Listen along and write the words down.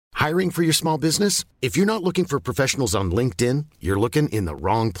Hiring for your small business? If you're not looking for professionals on LinkedIn, you're looking in the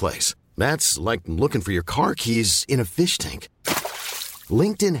wrong place. That's like looking for your car keys in a fish tank.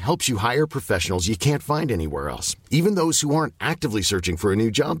 LinkedIn helps you hire professionals you can't find anywhere else, even those who aren't actively searching for a new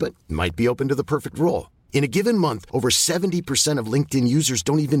job but might be open to the perfect role. In a given month, over 70% of LinkedIn users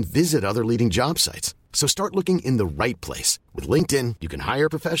don't even visit other leading job sites. So start looking in the right place. With LinkedIn, you can hire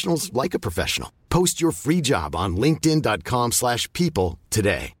professionals like a professional. Post your free job on linkedin.com/people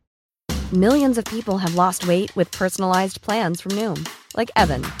today. Millions of people have lost weight with personalized plans from Noom. Like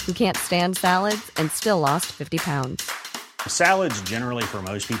Evan, who can't stand salads and still lost 50 pounds. Salads generally for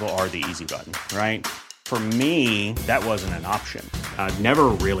most people are the easy button, right? For me, that wasn't an option. I never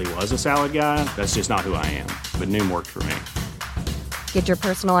really was a salad guy. That's just not who I am. But Noom worked for me. Get your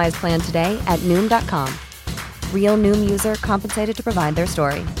personalized plan today at Noom.com. Real Noom user compensated to provide their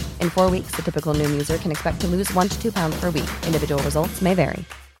story. In 4 weeks, the typical Noom user can expect to lose 1 to 2 pounds per week. Individual results may vary.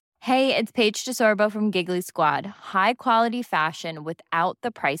 Hey, it's Paige DeSorbo from Giggly Squad. High quality fashion without the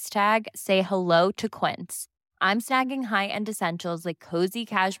price tag. Say hello to Quince. I'm snagging high-end essentials like cozy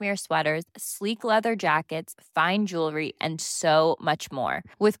cashmere sweaters, sleek leather jackets, fine jewelry, and so much more.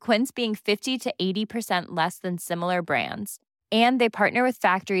 With Quince being 50 to 80% less than similar brands. And they partner with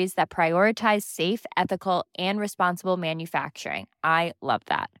factories that prioritize safe, ethical, and responsible manufacturing. I love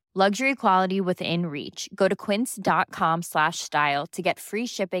that. Luxury quality within reach. Go to quince.com/style to get free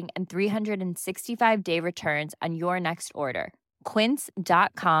shipping and 365-day returns on your next order.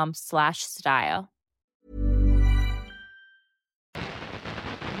 Quince.com/style.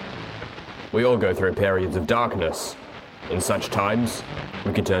 We all go through periods of darkness. In such times,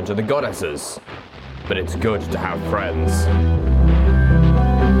 we can turn to the goddesses. But it's good to have friends.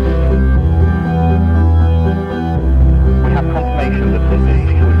 We have confirmation that this is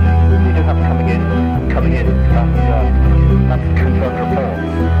huge. You do have coming in. That's confirmed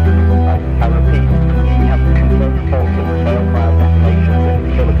reports. I repeat, we have confirmed reports of failed fire detonations in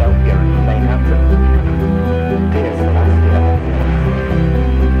Philadelphia and St. Hampton. Dear Celestia.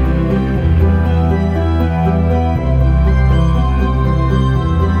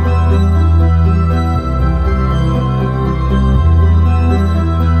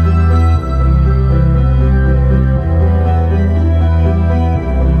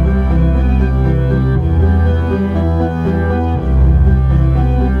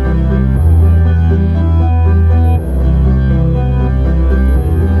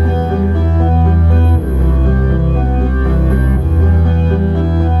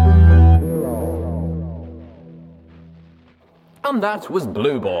 And that was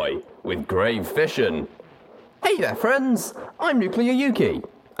Blue Boy, with Grave Fission. Hey there friends, I'm Nuclear Yuki,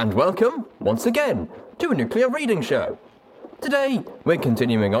 and welcome, once again, to a Nuclear Reading Show. Today, we're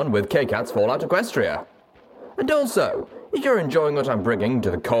continuing on with K-Cat's Fallout Equestria. And also, if you're enjoying what I'm bringing to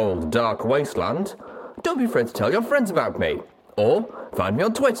the cold, dark wasteland, don't be afraid to tell your friends about me, or find me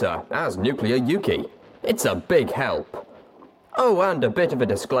on Twitter as Nuclear Yuki. It's a big help. Oh, and a bit of a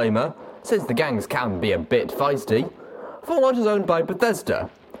disclaimer, since the gangs can be a bit feisty, Fallout is owned by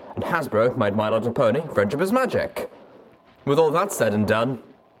Bethesda, and Hasbro made My Little Pony Friendship is Magic. With all that said and done,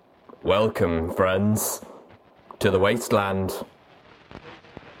 welcome, friends, to the wasteland.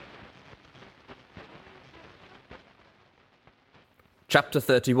 Chapter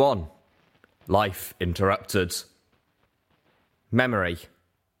 31. Life Interrupted. Memory.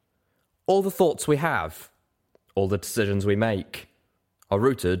 All the thoughts we have, all the decisions we make, are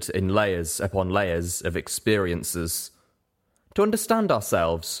rooted in layers upon layers of experiences. To understand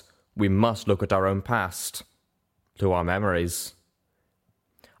ourselves, we must look at our own past, to our memories.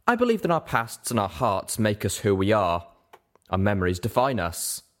 I believe that our pasts and our hearts make us who we are. Our memories define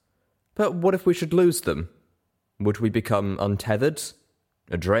us. But what if we should lose them? Would we become untethered?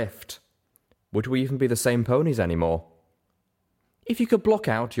 Adrift? Would we even be the same ponies anymore? If you could block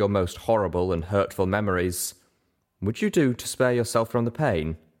out your most horrible and hurtful memories, would you do to spare yourself from the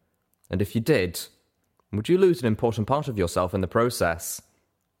pain? And if you did, would you lose an important part of yourself in the process?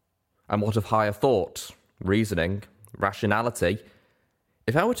 And what of higher thought, reasoning, rationality?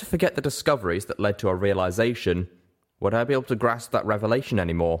 If I were to forget the discoveries that led to a realization, would I be able to grasp that revelation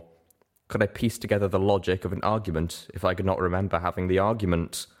anymore? Could I piece together the logic of an argument if I could not remember having the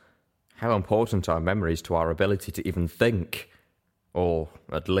argument? How important are memories to our ability to even think? Or,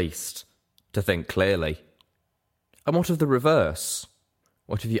 at least, to think clearly? And what of the reverse?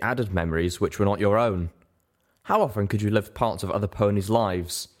 What if you added memories which were not your own? How often could you live parts of other ponies'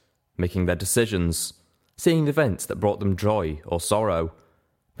 lives, making their decisions, seeing events that brought them joy or sorrow,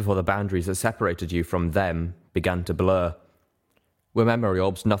 before the boundaries that separated you from them began to blur? Were memory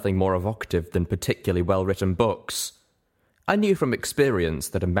orbs nothing more evocative than particularly well-written books? I knew from experience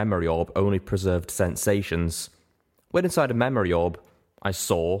that a memory orb only preserved sensations. When inside a memory orb, I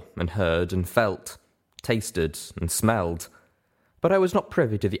saw and heard and felt, tasted and smelled. But I was not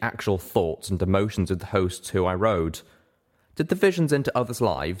privy to the actual thoughts and emotions of the hosts who I rode. Did the visions into others'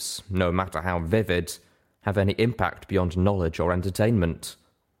 lives, no matter how vivid, have any impact beyond knowledge or entertainment?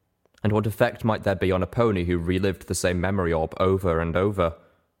 And what effect might there be on a pony who relived the same memory orb over and over?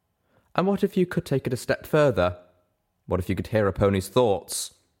 And what if you could take it a step further? What if you could hear a pony's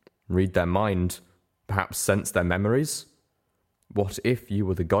thoughts, read their mind, perhaps sense their memories? What if you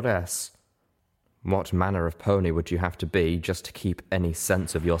were the goddess? What manner of pony would you have to be just to keep any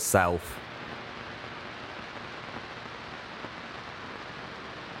sense of yourself?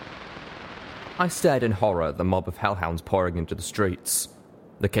 I stared in horror at the mob of hellhounds pouring into the streets.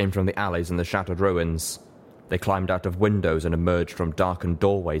 They came from the alleys and the shattered ruins. They climbed out of windows and emerged from darkened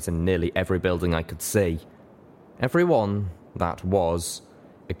doorways in nearly every building I could see. Every one, that was,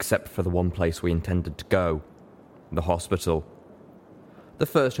 except for the one place we intended to go, the hospital. The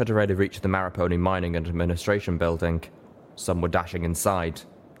first had already reached the Maripony Mining and Administration building. Some were dashing inside.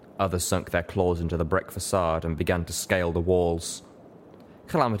 Others sunk their claws into the brick facade and began to scale the walls.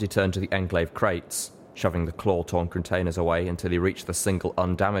 Calamity turned to the Enclave crates, shoving the claw-torn containers away until he reached the single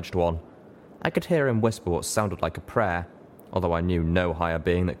undamaged one. I could hear him whisper what sounded like a prayer, although I knew no higher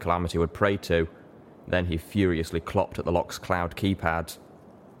being that Calamity would pray to. Then he furiously clopped at the lock's cloud keypad.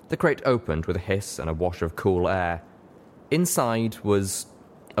 The crate opened with a hiss and a wash of cool air. Inside was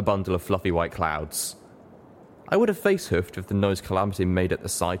a bundle of fluffy white clouds. I would have face-hoofed if the noise Calamity made at the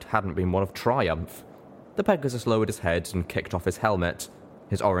sight hadn't been one of triumph. The Pegasus lowered his head and kicked off his helmet,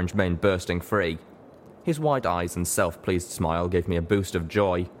 his orange mane bursting free. His wide eyes and self-pleased smile gave me a boost of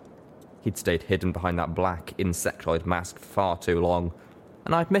joy. He'd stayed hidden behind that black, insectoid mask for far too long,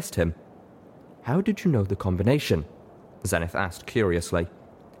 and I'd missed him. "How did you know the combination?" Zenith asked curiously.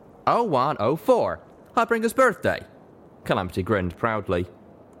 0104, Hybringer's birthday. Calamity grinned proudly,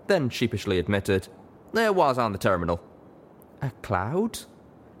 then sheepishly admitted, "It was on the terminal." "A cloud?"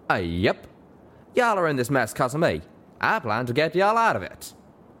 Yep. Y'all are in this mess 'cause of me. I plan to get y'all out of it."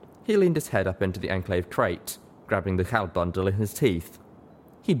 He leaned his head up into the Enclave crate, grabbing the cloud bundle in his teeth.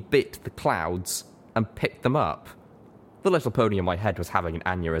 He bit the clouds and picked them up. The little pony in my head was having an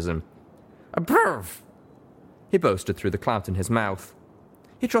aneurysm. "Brrr!" He boasted through the clout in his mouth.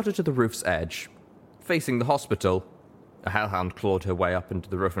 He trotted to the roof's edge. Facing the hospital, a hellhound clawed her way up into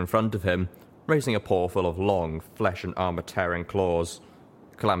the roof in front of him, raising a paw full of long, flesh and armor-tearing claws.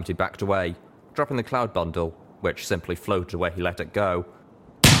 Calamity backed away, dropping the cloud bundle, which simply floated where he let it go.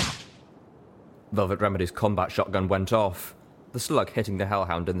 Velvet Remedy's combat shotgun went off, the slug hitting the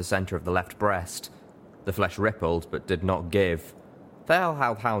hellhound in the centre of the left breast. The flesh rippled, but did not give. The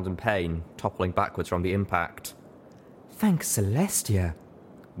hellhound in pain, toppling backwards from the impact. "Thanks, Celestia,"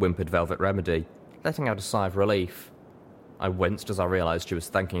 whimpered Velvet Remedy, letting out a sigh of relief. I winced as I realised she was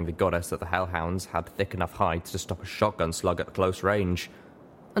thanking the goddess that the hellhounds had thick enough hides to stop a shotgun slug at close range.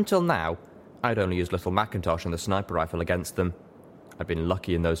 Until now, I'd only used Little Macintosh and the sniper rifle against them. I'd been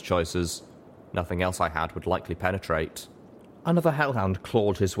lucky in those choices. Nothing else I had would likely penetrate. Another hellhound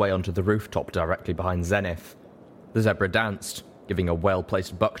clawed his way onto the rooftop directly behind Zenith. The zebra danced, giving a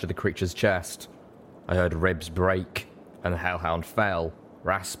well-placed buck to the creature's chest. I heard ribs break, and the hellhound fell,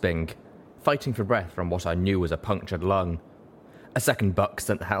 rasping, fighting for breath from what I knew was a punctured lung. A second buck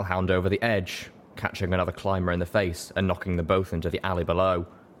sent the hellhound over the edge, catching another climber in the face and knocking them both into the alley below.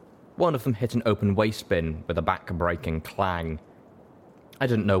 One of them hit an open waste bin with a back-breaking clang. I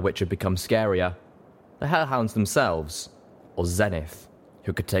didn't know which had become scarier, the hellhounds themselves, or Zenith,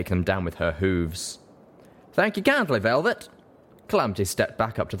 who could take them down with her hooves. "Thank you kindly, Velvet." Calamity stepped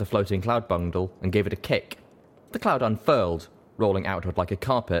back up to the floating cloud bundle and gave it a kick. The cloud unfurled, rolling outward like a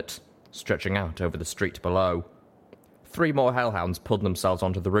carpet, stretching out over the street below. 3 more hellhounds pulled themselves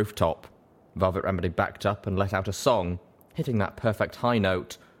onto the rooftop. Velvet Remedy backed up and let out a song, hitting that perfect high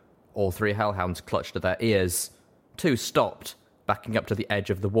note. All 3 hellhounds clutched at their ears. 2 stopped, backing up to the edge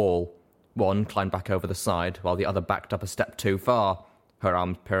of the wall. One climbed back over the side, while the other backed up a step too far, her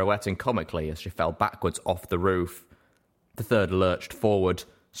arms pirouetting comically as she fell backwards off the roof. The third lurched forward,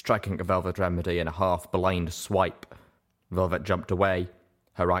 striking at Velvet Remedy in a half-blind swipe. Velvet jumped away.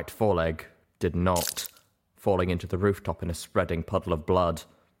 Her right foreleg did not, falling into the rooftop in a spreading puddle of blood.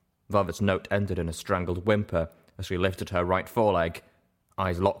 Velvet's note ended in a strangled whimper as she lifted her right foreleg,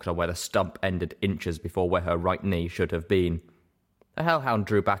 eyes locked on where the stump ended inches before where her right knee should have been. A hellhound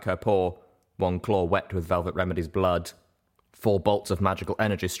drew back her paw, one claw wet with Velvet Remedy's blood. 4 bolts of magical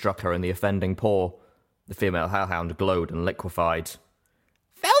energy struck her in the offending paw. The female hellhound glowed and liquefied.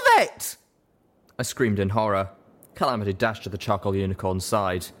 "Velvet!" I screamed in horror. Calamity dashed to the charcoal unicorn's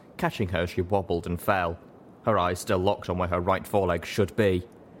side. Catching her, she wobbled and fell, her eyes still locked on where her right foreleg should be.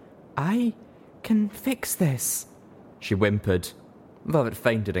 "I can fix this," she whimpered. Velvet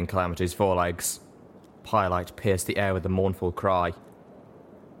fainted in Calamity's forelegs. Pyrelight pierced the air with a mournful cry.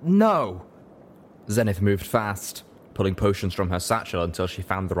 "No!" Zenith moved fast, pulling potions from her satchel until she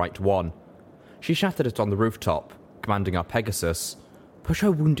found the right one. She shattered it on the rooftop, commanding our Pegasus, "Push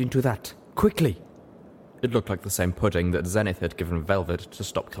her wound into that, quickly!" It looked like the same pudding that Zenith had given Velvet to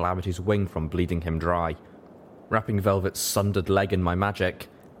stop Calamity's wing from bleeding him dry. Wrapping Velvet's sundered leg in my magic,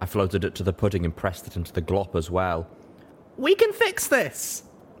 I floated it to the pudding and pressed it into the glop as well. "We can fix this!"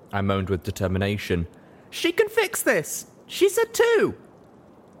 I moaned with determination. "She can fix this! She said too!"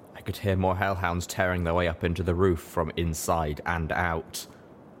 I could hear more hellhounds tearing their way up into the roof from inside and out.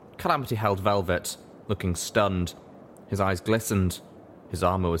 Calamity held Velvet, looking stunned. His eyes glistened. His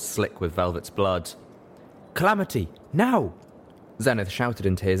armor was slick with Velvet's blood. "Calamity, now!" Zenith shouted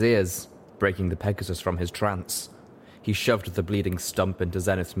into his ears, breaking the Pegasus from his trance. He shoved the bleeding stump into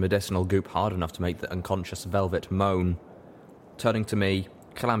Zenith's medicinal goop hard enough to make the unconscious Velvet moan. Turning to me,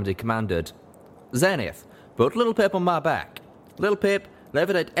 Calamity commanded, "Zenith, put Little Pip on my back. Little Pip,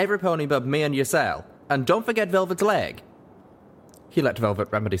 levitate every pony but me and yourself, and don't forget Velvet's leg." He let Velvet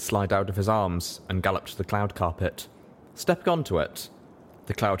Remedy slide out of his arms and galloped to the cloud carpet. Stepping onto it,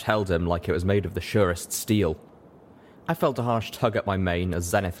 the cloud held him like it was made of the surest steel. I felt a harsh tug at my mane as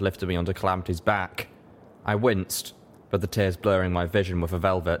Zenith lifted me onto Calamity's back. I winced, but the tears blurring my vision with a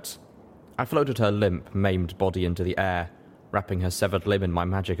Velvet. I floated her limp, maimed body into the air, wrapping her severed limb in my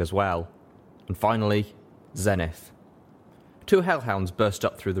magic as well. And finally, Zenith. 2 hellhounds burst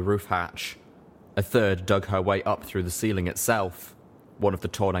up through the roof hatch. A third dug her way up through the ceiling itself, one of the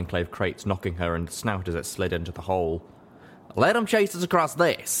torn Enclave crates knocking her in the snout as it slid into the hole. "Let 'em chase us across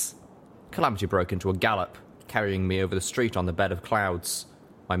this!" Calamity broke into a gallop, carrying me over the street on the bed of clouds,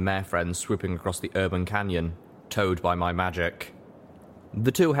 my mare friend swooping across the urban canyon, towed by my magic.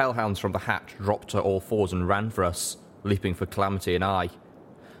 The 2 hellhounds from the hatch dropped to all fours and ran for us, leaping for Calamity and I.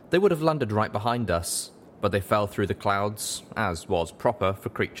 They would have landed right behind us, but they fell through the clouds, as was proper for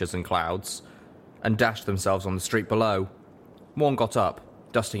creatures in clouds, and dashed themselves on the street below. One got up,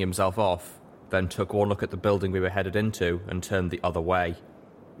 dusting himself off, then took one look at the building we were headed into and turned the other way.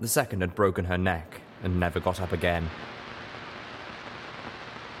 The second had broken her neck and never got up again.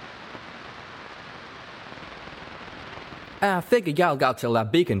 "I figure y'all got till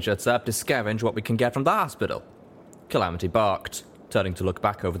that beacon shuts up to scavenge what we can get from the hospital," Calamity barked, turning to look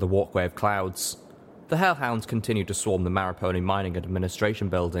back over the walkway of clouds. The hellhounds continued to swarm the Maripony Mining and Administration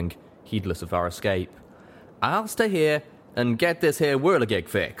building, heedless of our escape. "I'll stay here and get this here whirligig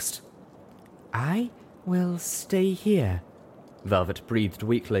fixed." "I will stay here," Velvet breathed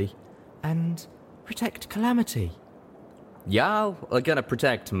weakly, "and protect Calamity." "Y'all are gonna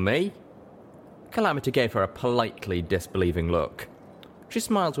protect me?" Calamity gave her a politely disbelieving look. She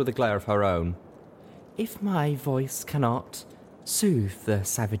smiled with a glare of her own. "If my voice cannot soothe the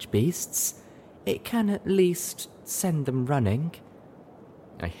savage beasts, it can at least send them running."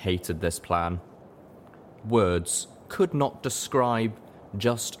 I hated this plan. Words could not describe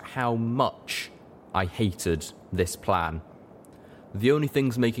just how much I hated this plan. The only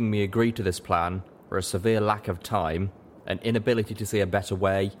things making me agree to this plan were a severe lack of time, an inability to see a better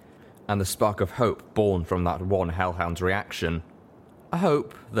way, and the spark of hope born from that one hellhound's reaction. A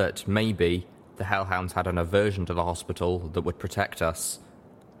hope that maybe the hellhounds had an aversion to the hospital that would protect us.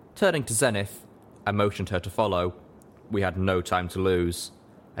 Turning to Zenith, I motioned her to follow. We had no time to lose,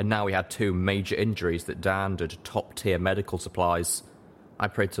 and now we had 2 major injuries that demanded top-tier medical supplies. I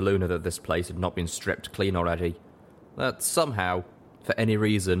prayed to Luna that this place had not been stripped clean already, that somehow, for any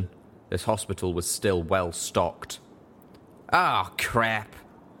reason, this hospital was still well stocked. "Ah, crap,"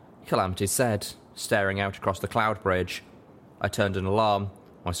 Calamity said, staring out across the cloud bridge. I turned in alarm,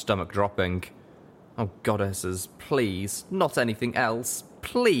 my stomach dropping. "Oh, goddesses, please, not anything else,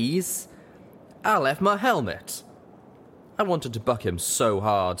 please. I left my helmet." I wanted to buck him so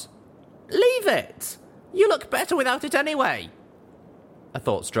hard. "Leave it! You look better without it anyway." A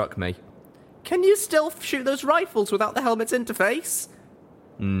thought struck me. "Can you still shoot those rifles without the helmet's interface?"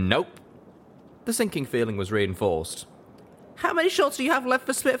 "Nope." The sinking feeling was reinforced. "How many shots do you have left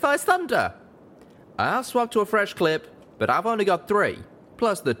for Spitfire's Thunder?" "I'll swap to a fresh clip, but I've only got 3,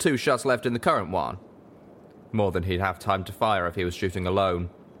 plus the 2 shots left in the current one." More than he'd have time to fire if he was shooting alone.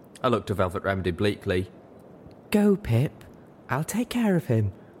 I looked to Velvet Remedy bleakly. "Go, Pip. I'll take care of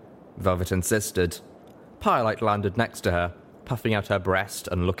him," Velvet insisted. Pyrelight landed next to her, puffing out her breast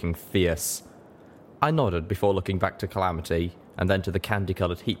and looking fierce. I nodded before looking back to Calamity, and then to the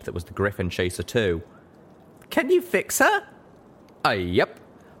candy-coloured heap that was the Griffin Chaser too. Can you fix her? Yep.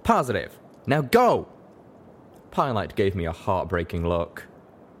 Positive. Now go! Pylite gave me a heartbreaking look.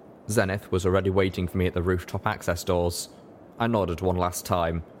 Zenith was already waiting for me at the rooftop access doors. I nodded one last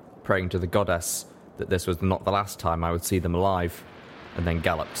time, praying to the goddess that this was not the last time I would see them alive, and then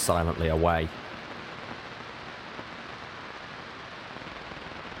galloped silently away.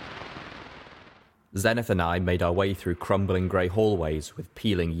 Zenith and I made our way through crumbling grey hallways with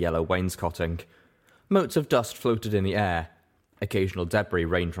peeling yellow wainscoting. Motes of dust floated in the air. Occasional debris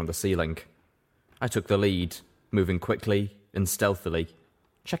rained from the ceiling. I took the lead, moving quickly and stealthily,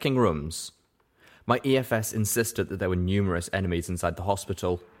 checking rooms. My EFS insisted that there were numerous enemies inside the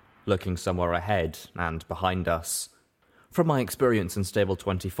hospital, lurking somewhere ahead and behind us. From my experience in Stable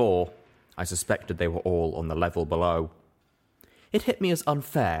 24, I suspected they were all on the level below. It hit me as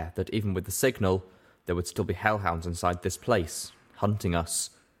unfair that even with the signal, there would still be hellhounds inside this place, hunting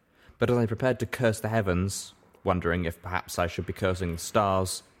us. But as I prepared to curse the heavens, wondering if perhaps I should be cursing the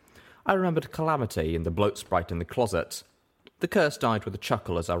stars, I remembered Calamity and the bloat sprite in the closet. The curse died with a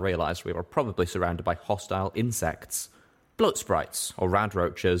chuckle as I realised we were probably surrounded by hostile insects. Bloat sprites, or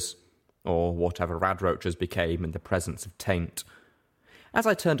radroaches, or whatever radroaches became in the presence of taint. As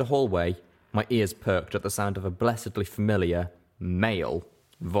I turned a hallway, my ears perked at the sound of a blessedly familiar, male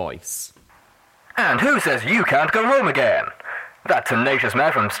voice. And who says you can't go home again? That tenacious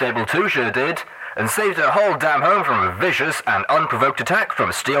man from Stable 2 sure did, and saved her whole damn home from a vicious and unprovoked attack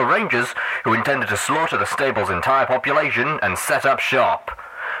from Steel Rangers who intended to slaughter the stable's entire population and set up shop.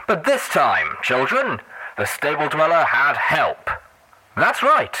 But this time, children, the stable dweller had help. That's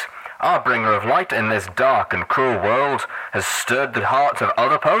right. Our bringer of light in this dark and cruel world has stirred the hearts of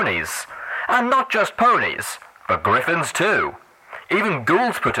other ponies. And not just ponies, but griffins too. Even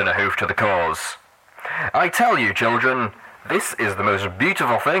ghouls put in a hoof to the cause. I tell you, children, this is the most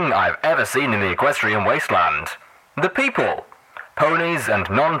beautiful thing I've ever seen in the equestrian wasteland. The people, ponies and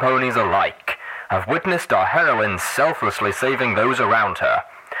non-ponies alike, have witnessed our heroine selflessly saving those around her,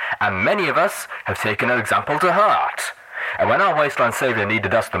 and many of us have taken her example to heart. And when our wasteland saviour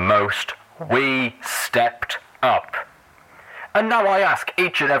needed us the most, we stepped up. And now I ask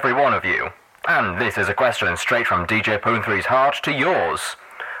each and every one of you, and this is a question straight from DJ Pone 3's heart to yours,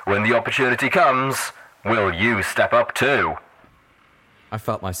 when the opportunity comes, will you step up too? I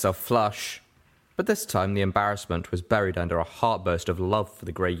felt myself flush, but this time the embarrassment was buried under a heartburst of love for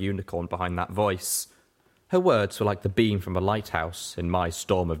the grey unicorn behind that voice. Her words were like the beam from a lighthouse in my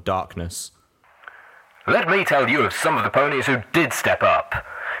storm of darkness. Let me tell you of some of the ponies who did step up,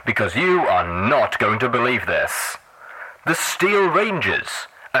 because you are not going to believe this. The Steel Rangers,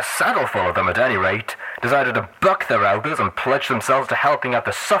 a saddleful of them at any rate, decided to buck their elders and pledge themselves to helping out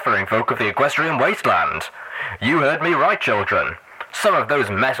the suffering folk of the equestrian wasteland. You heard me right, children. Some of those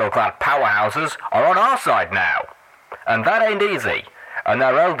metal-clad powerhouses are on our side now. And that ain't easy, and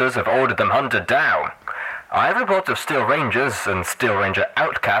their elders have ordered them hunted down. I have reports of Steel Rangers and Steel Ranger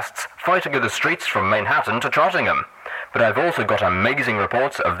outcasts fighting in the streets from Manhattan to Trottingham, but I've also got amazing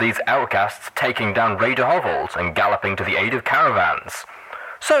reports of these outcasts taking down raider hovels and galloping to the aid of caravans.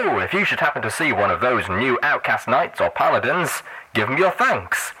 So, if you should happen to see one of those new outcast knights or paladins, give them your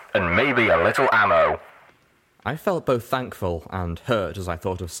thanks, and maybe a little ammo. I felt both thankful and hurt as I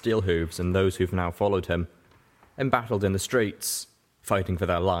thought of Steelhooves and those who've now followed him, embattled in the streets, fighting for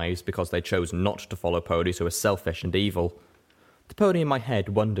their lives because they chose not to follow ponies who were selfish and evil. The pony in my head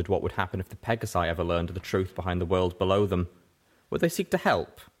wondered what would happen if the Pegasi ever learned the truth behind the world below them. Would they seek to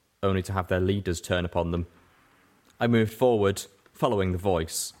help, only to have their leaders turn upon them? I moved forward, following the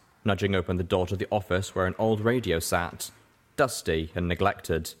voice, nudging open the door to the office where an old radio sat, dusty and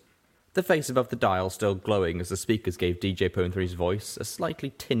neglected, the face above the dial still glowing as the speakers gave DJ Pone 3's voice a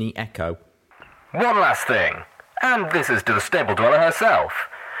slightly tinny echo. One last thing, and this is to the stable dweller herself.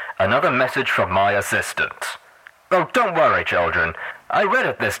 Another message from my assistant. Oh, don't worry, children. I read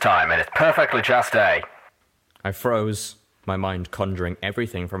it this time, and it's perfectly chaste. I froze, my mind conjuring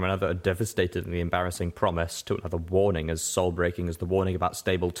everything from another devastatingly embarrassing promise to another warning as soul-breaking as the warning about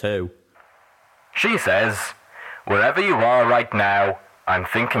Stable 2. She says, wherever you are right now, I'm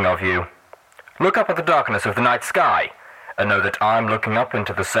thinking of you. Look up at the darkness of the night sky, and know that I'm looking up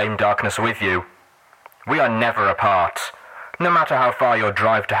into the same darkness with you. We are never apart, no matter how far your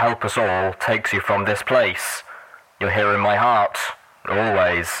drive to help us all takes you from this place. You're here in my heart,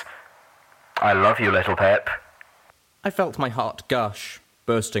 always. I love you, little Pip. I felt my heart gush,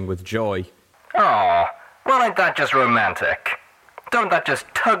 bursting with joy. Aw, well, ain't that just romantic? Don't that just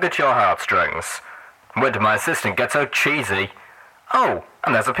tug at your heartstrings? When did my assistant get so cheesy? Oh,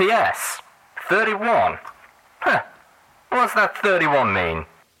 and there's a PS. 31. Huh. What's that 31 mean?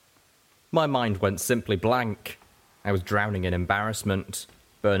 My mind went simply blank. I was drowning in embarrassment,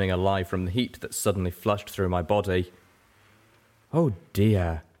 burning alive from the heat that suddenly flushed through my body. "Oh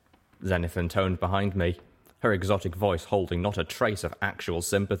dear," Zenith intoned behind me, her exotic voice holding not a trace of actual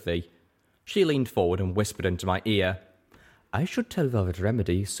sympathy. She leaned forward and whispered into my ear, "I should tell Velvet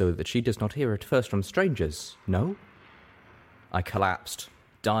Remedy so that she does not hear it first from strangers, no?" I collapsed,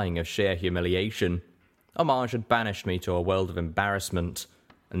 dying of sheer humiliation. Homage had banished me to a world of embarrassment,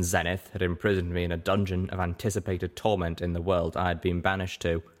 and Zenith had imprisoned me in a dungeon of anticipated torment in the world I had been banished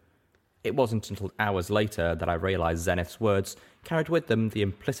to. It wasn't until hours later that I realized Zenith's words carried with them the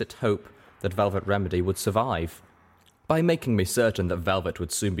implicit hope that Velvet Remedy would survive. By making me certain that Velvet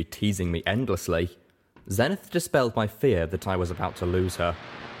would soon be teasing me endlessly, Zenith dispelled my fear that I was about to lose her.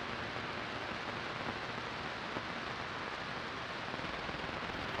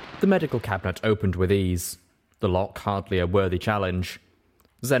 The medical cabinet opened with ease, the lock hardly a worthy challenge.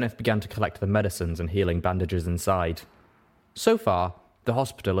 Zenith began to collect the medicines and healing bandages inside. So far, the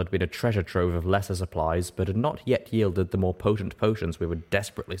hospital had been a treasure trove of lesser supplies, but had not yet yielded the more potent potions we were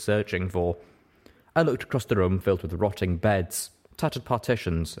desperately searching for. I looked across the room filled with rotting beds, tattered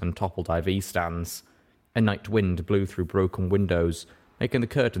partitions, and toppled IV stands. A night wind blew through broken windows, making the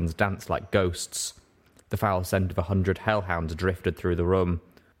curtains dance like ghosts. The foul scent of 100 hellhounds drifted through the room.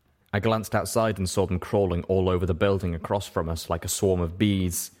 I glanced outside and saw them crawling all over the building across from us like a swarm of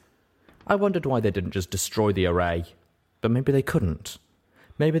bees. I wondered why they didn't just destroy the array, but maybe they couldn't.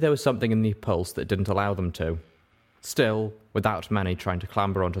 Maybe there was something in the pulse that didn't allow them to. Still, without many trying to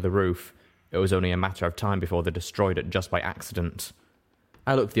clamber onto the roof, it was only a matter of time before they destroyed it just by accident.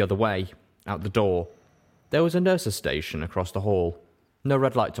 I looked the other way, out the door. There was a nurse's station across the hall. No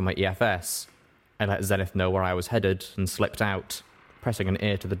red light on my EFS. I let Zenith know where I was headed and slipped out, pressing an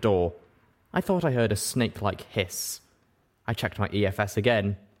ear to the door. I thought I heard a snake-like hiss. I checked my EFS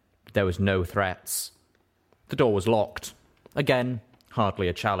again, but there was no threats. The door was locked. Again, hardly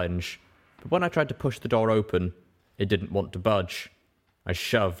a challenge. But when I tried to push the door open, it didn't want to budge. I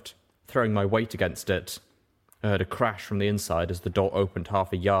shoved, throwing my weight against it. I heard a crash from the inside as the door opened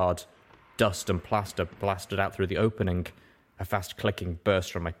half a yard. Dust and plaster blasted out through the opening. A fast clicking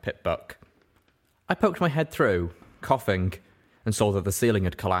burst from my pit buck. I poked my head through, coughing, and saw that the ceiling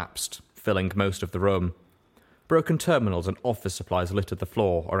had collapsed, filling most of the room. Broken terminals and office supplies littered the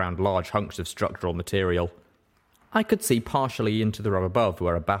floor around large hunks of structural material. I could see partially into the room above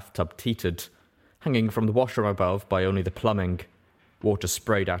where a bathtub teetered, hanging from the washroom above by only the plumbing. Water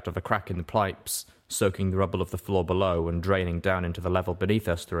sprayed out of a crack in the pipes, soaking the rubble of the floor below and draining down into the level beneath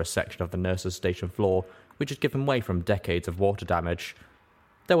us through a section of the nurse's station floor which had given way from decades of water damage.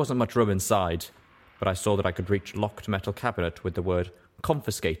 There wasn't much room inside, but I saw that I could reach a locked metal cabinet with the word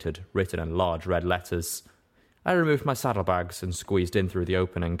 "confiscated" written in large red letters. I removed my saddlebags and squeezed in through the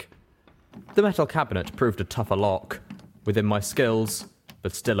opening. The metal cabinet proved a tougher lock, within my skills,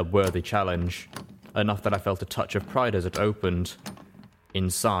 but still a worthy challenge, enough that I felt a touch of pride as it opened.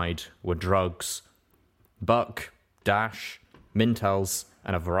 Inside were drugs. Buck, Dash, Mintels,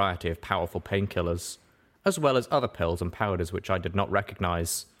 and a variety of powerful painkillers, as well as other pills and powders which I did not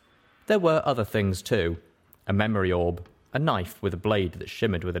recognize. There were other things too. A memory orb, a knife with a blade that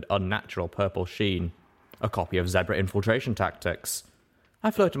shimmered with an unnatural purple sheen, a copy of Zebra Infiltration Tactics. I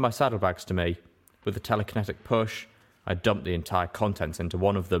floated my saddlebags to me. With a telekinetic push, I dumped the entire contents into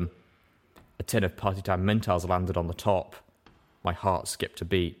one of them. A tin of Party Time Mintels landed on the top. My heart skipped a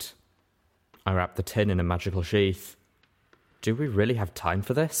beat. I wrapped the tin in a magical sheath. "Do we really have time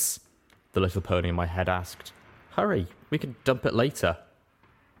for this?" the little pony in my head asked. "Hurry, we can dump it later."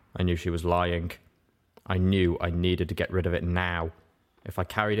 I knew she was lying. I knew I needed to get rid of it now. If I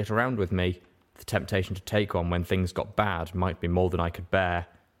carried it around with me, the temptation to take one when things got bad might be more than I could bear.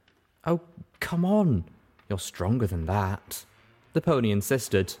 "Oh, come on. You're stronger than that," the pony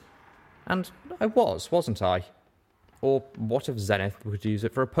insisted. And I wasn't I? Or what if Zenith would use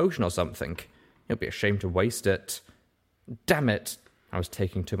it for a potion or something? It would be a shame to waste it. Damn it! I was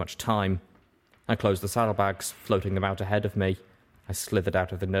taking too much time. I closed the saddlebags, floating them out ahead of me. I slithered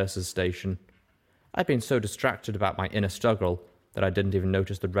out of the nurse's station. I'd been so distracted about my inner struggle that I didn't even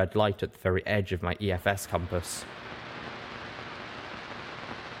notice the red light at the very edge of my EFS compass.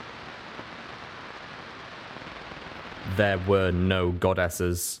 There were no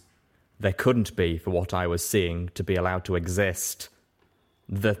goddesses. There couldn't be for what I was seeing to be allowed to exist.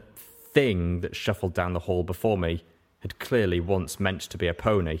 The thing that shuffled down the hall before me had clearly once meant to be a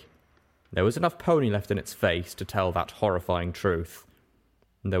pony. There was enough pony left in its face to tell that horrifying truth.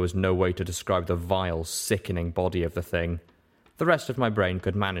 There was no way to describe the vile, sickening body of the thing. The rest of my brain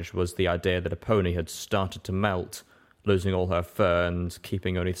could manage was the idea that a pony had started to melt, losing all her fur and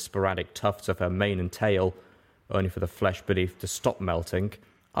keeping only sporadic tufts of her mane and tail, only for the flesh beneath to stop melting,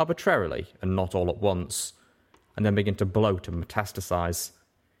 arbitrarily and not all at once, and then begin to bloat and metastasize.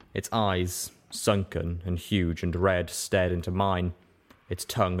 Its eyes, sunken and huge and red, stared into mine. Its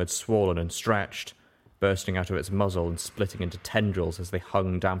tongue had swollen and stretched, bursting out of its muzzle and splitting into tendrils as they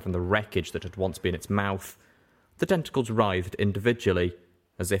hung down from the wreckage that had once been its mouth. The tentacles writhed individually,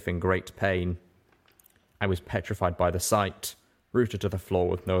 as if in great pain. I was petrified by the sight, rooted to the floor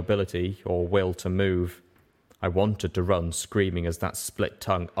with no ability or will to move. I wanted to run, screaming as that split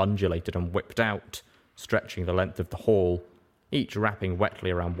tongue undulated and whipped out, stretching the length of the hall, each wrapping wetly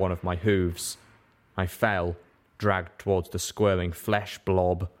around one of my hooves. I fell, dragged towards the squirming flesh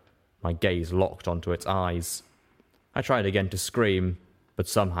blob, my gaze locked onto its eyes. I tried again to scream, but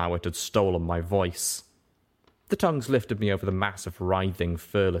somehow it had stolen my voice. The tongues lifted me over the mass of writhing,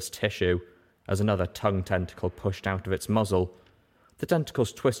 furless tissue, as another tongue tentacle pushed out of its muzzle. The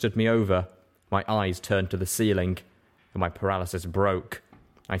tentacles twisted me over, my eyes turned to the ceiling, and my paralysis broke.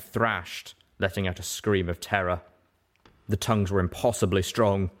 I thrashed, letting out a scream of terror. The tongues were impossibly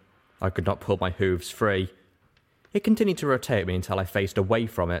strong. I could not pull my hooves free. It continued to rotate me until I faced away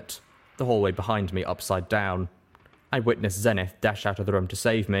from it, the hallway behind me upside down. I witnessed Zenith dash out of the room to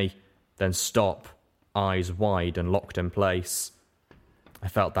save me, then stop, eyes wide and locked in place. I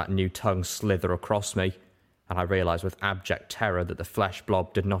felt that new tongue slither across me, and I realised with abject terror that the flesh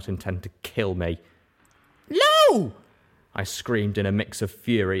blob did not intend to kill me. "No!" I screamed in a mix of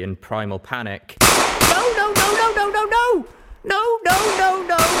fury and primal panic. "No, no, no, no, no, no, no! No, no, no,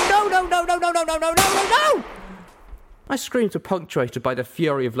 no, no, no, no, no, no, no, no, no, no, no, no!" My screams were punctuated by the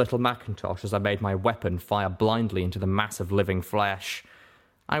fury of little Macintosh as I made my weapon fire blindly into the mass of living flesh.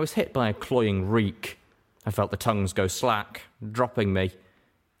 I was hit by a cloying reek. I felt the tongues go slack, dropping me.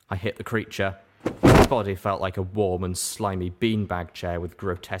 I hit the creature. My body felt like a warm and slimy beanbag chair with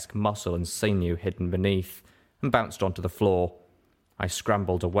grotesque muscle and sinew hidden beneath, and bounced onto the floor. I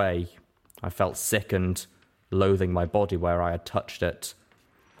scrambled away. I felt sickened, loathing my body where I had touched it.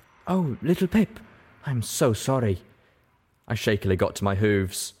 "Oh, little Pip, I'm so sorry." I shakily got to my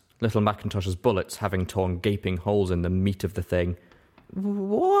hooves, little Macintosh's bullets having torn gaping holes in the meat of the thing.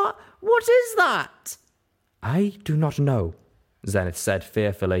 What is that?" "I do not know," Zenith said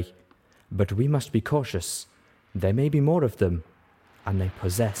fearfully. "But we must be cautious. There may be more of them, and they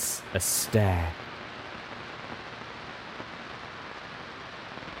possess a stare."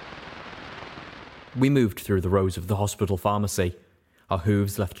 We moved through the rows of the hospital pharmacy. Our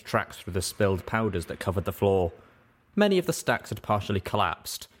hooves left tracks through the spilled powders that covered the floor. Many of the stacks had partially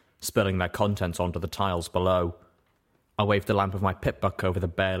collapsed, spilling their contents onto the tiles below. I waved the lamp of my pip-buck over the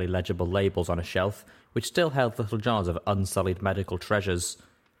barely legible labels on a shelf, which still held little jars of unsullied medical treasures.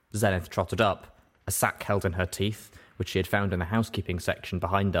 Zenith trotted up, a sack held in her teeth, which she had found in the housekeeping section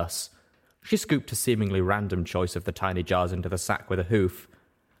behind us. She scooped a seemingly random choice of the tiny jars into the sack with a hoof.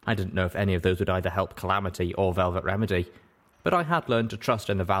 I didn't know if any of those would either help Calamity or Velvet Remedy, but I had learned to trust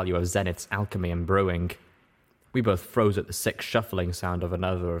in the value of Zenith's alchemy and brewing. We both froze at the sick shuffling sound of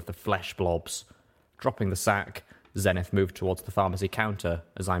another of the flesh blobs. Dropping the sack, Zenith moved towards the pharmacy counter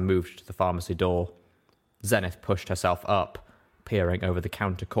as I moved to the pharmacy door. Zenith pushed herself up, peering over the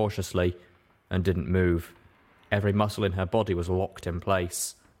counter cautiously, and didn't move. Every muscle in her body was locked in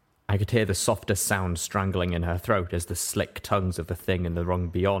place. I could hear the softest sound strangling in her throat as the slick tongues of the thing in the rung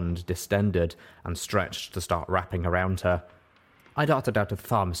beyond distended and stretched to start wrapping around her. I darted out of the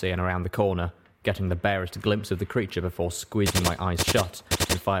pharmacy and around the corner, getting the barest glimpse of the creature before squeezing my eyes shut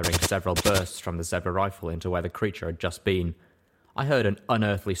and firing several bursts from the zebra rifle into where the creature had just been. I heard an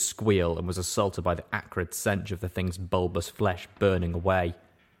unearthly squeal and was assaulted by the acrid stench of the thing's bulbous flesh burning away.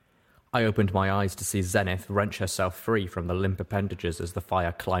 I opened my eyes to see Zenith wrench herself free from the limp appendages as the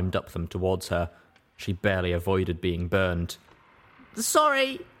fire climbed up them towards her. She barely avoided being burned.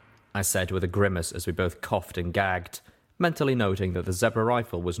 "Sorry," I said with a grimace as we both coughed and gagged, mentally noting that the zebra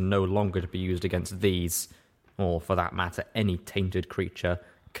rifle was no longer to be used against these, or for that matter any tainted creature,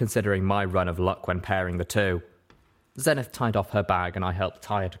 considering my run of luck when pairing the two. Zenith tied off her bag and I helped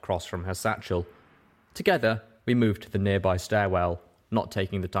tie it across from her satchel. Together, we moved to the nearby stairwell, not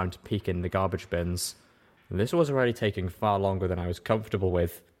taking the time to peek in the garbage bins. This was already taking far longer than I was comfortable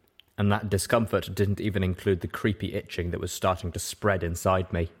with, and that discomfort didn't even include the creepy itching that was starting to spread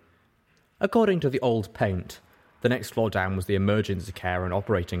inside me. According to the old paint, the next floor down was the emergency care and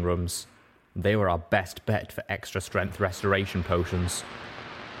operating rooms. They were our best bet for extra strength restoration potions.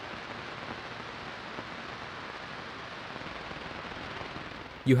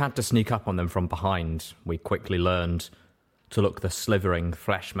 You had to sneak up on them from behind, we quickly learned. To look the slithering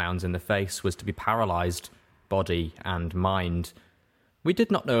flesh mounds in the face was to be paralysed. body, and mind. We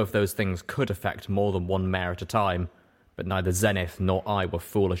did not know if those things could affect more than one mare at a time, but neither Zenith nor I were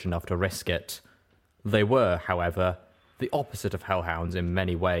foolish enough to risk it. They were, however, the opposite of hellhounds in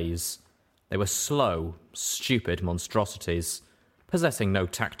many ways. They were slow, stupid monstrosities, possessing no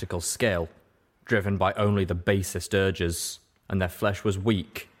tactical skill, driven by only the basest urges, and their flesh was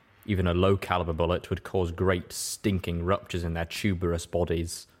weak. Even a low-caliber bullet would cause great, stinking ruptures in their tuberous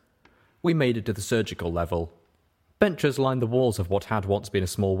bodies. We made it to the surgical level. Benches lined the walls of what had once been a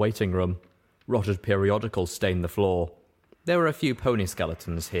small waiting room. Rotted periodicals stained the floor. There were a few pony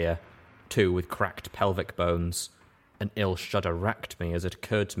skeletons here, 2 with cracked pelvic bones. An ill shudder racked me as it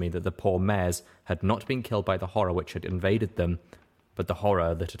occurred to me that the poor mares had not been killed by the horror which had invaded them, but the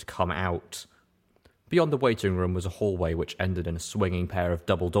horror that had come out. Beyond the waiting room was a hallway which ended in a swinging pair of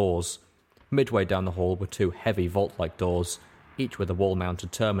double doors. Midway down the hall were 2 heavy vault-like doors, each with a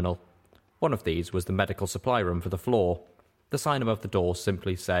wall-mounted terminal. One of these was the medical supply room for the floor. The sign above the door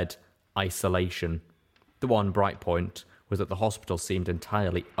simply said, Isolation. The one bright point was that the hospital seemed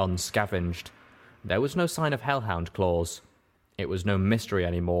entirely unscavenged. There was no sign of hellhound claws. It was no mystery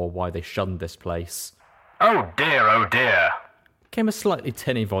anymore why they shunned this place. Oh dear, Came a slightly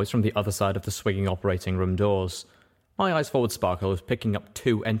tinny voice from the other side of the swinging operating room doors. My eyes forward sparkle was picking up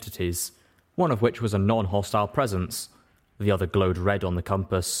 2 entities, one of which was a non-hostile presence. The other glowed red on the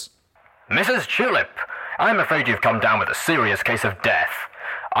compass. Mrs. Tulip, I'm afraid you've come down with a serious case of death.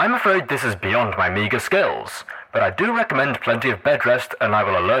 I'm afraid this is beyond my meagre skills, but I do recommend plenty of bed rest, and I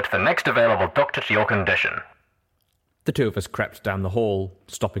will alert the next available doctor to your condition. The 2 of us crept down the hall,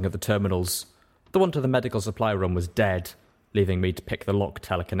 stopping at the terminals. The one to the medical supply room was dead, leaving me to pick the lock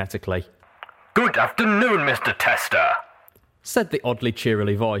telekinetically. Good afternoon, Mr. Tester, said the oddly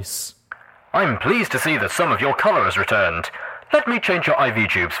cheerily voice. I'm pleased to see that some of your colour has returned. Let me change your IV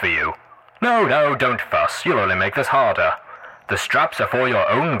tubes for you. No, don't fuss. You'll only make this harder. The straps are for your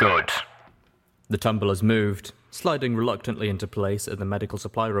own good. The tumblers moved, sliding reluctantly into place as the medical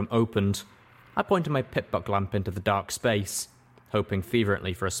supply room opened. I pointed my pip-buck lamp into the dark space, hoping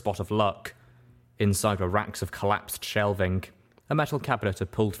fervently for a spot of luck. Inside were racks of collapsed shelving. A metal cabinet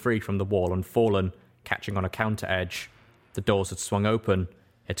had pulled free from the wall and fallen, catching on a counter edge. The doors had swung open,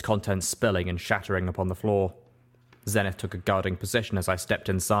 its contents spilling and shattering upon the floor. Zenith took a guarding position as I stepped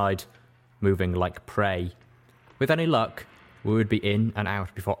inside, moving like prey. With any luck, we would be in and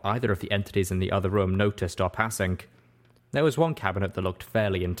out before either of the entities in the other room noticed our passing. There was one cabinet that looked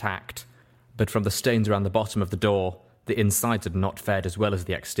fairly intact, but from the stains around the bottom of the door, the insides had not fared as well as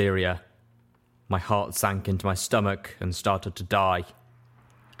the exterior. My heart sank into my stomach and started to die.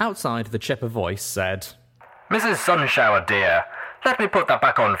 Outside, the chipper voice said, Mrs. Sunshower, dear, let me put that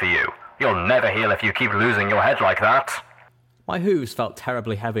back on for you. You'll never heal if you keep losing your head like that. My hooves felt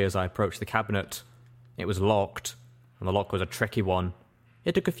terribly heavy as I approached the cabinet. It was locked, and the lock was a tricky one.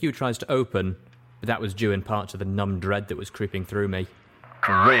 It took a few tries to open, but that was due in part to the numb dread that was creeping through me.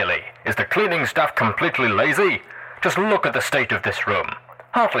 Really? Is the cleaning staff completely lazy? Just look at the state of this room.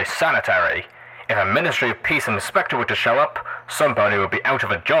 Hardly sanitary. If a Ministry of Peace inspector were to show up, somebody would be out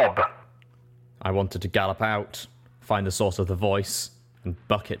of a job. I wanted to gallop out, find the source of the voice, and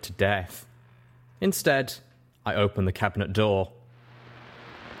buck it to death. Instead, I opened the cabinet door.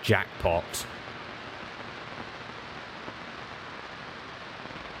 Jackpot.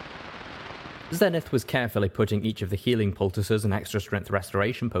 Zenith was carefully putting each of the healing poultices and extra strength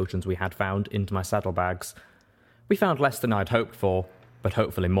restoration potions we had found into my saddlebags. We found less than I'd hoped for, but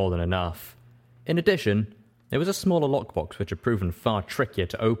hopefully more than enough. In addition, there was a smaller lockbox which had proven far trickier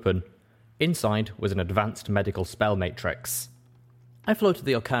to open. Inside was an advanced medical spell matrix. I floated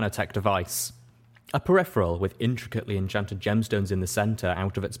the Arcanotech device, a peripheral with intricately enchanted gemstones in the centre,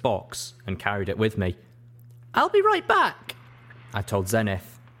 out of its box, and carried it with me. "I'll be right back," I told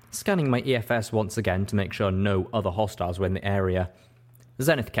Zenith, scanning my EFS once again to make sure no other hostiles were in the area.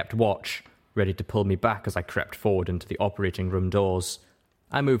 Zenith kept watch, ready to pull me back as I crept forward into the operating room doors.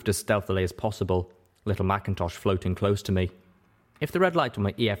 I moved as stealthily as possible, little Macintosh floating close to me. If the red light on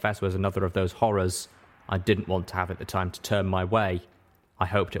my EFS was another of those horrors, I didn't want to have it the time to turn my way. I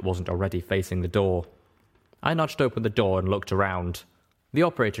hoped it wasn't already facing the door. I nudged open the door and looked around. The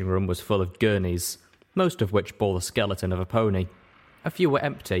operating room was full of gurneys, most of which bore the skeleton of a pony. A few were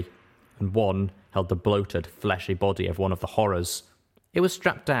empty, and one held the bloated, fleshy body of one of the horrors. It was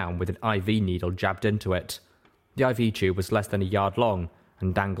strapped down with an IV needle jabbed into it. The IV tube was less than a yard long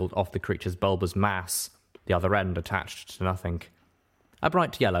and dangled off the creature's bulbous mass, the other end attached to nothing. A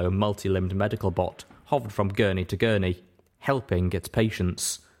bright yellow, multi-limbed medical bot hovered from gurney to gurney, helping its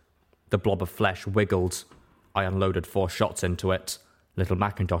patients. The blob of flesh wiggled. I unloaded 4 shots into it, little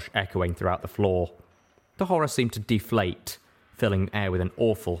Macintosh echoing throughout the floor. The horror seemed to deflate, filling the air with an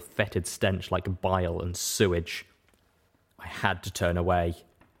awful, fetid stench like bile and sewage. I had to turn away,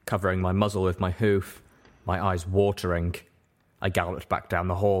 covering my muzzle with my hoof, my eyes watering. I galloped back down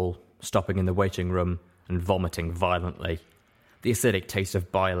the hall, stopping in the waiting room and vomiting violently. The acidic taste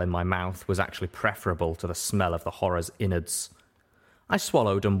of bile in my mouth was actually preferable to the smell of the horror's innards. I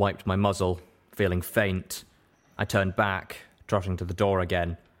swallowed and wiped my muzzle, feeling faint. I turned back, trotting to the door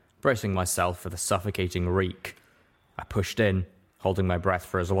again, bracing myself for the suffocating reek. I pushed in, holding my breath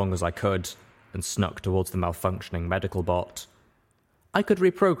for as long as I could, and snuck towards the malfunctioning medical bot. I could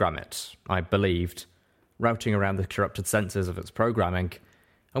reprogram it, I believed, routing around the corrupted sensors of its programming,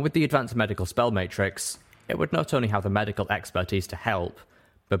 and with the advanced medical spell matrix, it would not only have the medical expertise to help,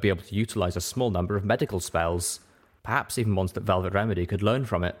 but be able to utilize a small number of medical spells, perhaps even ones that Velvet Remedy could learn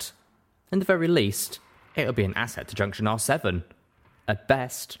from it. In the very least, it would be an asset to Junction R7. At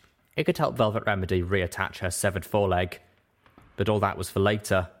best, it could help Velvet Remedy reattach her severed foreleg. But all that was for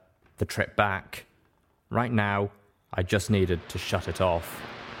later, the trip back. Right now, I just needed to shut it off.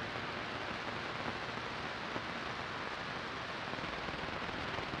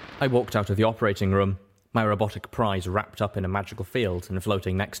 I walked out of the operating room, my robotic prize wrapped up in a magical field and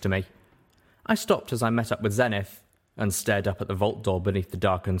floating next to me. I stopped as I met up with Zenith and stared up at the vault door beneath the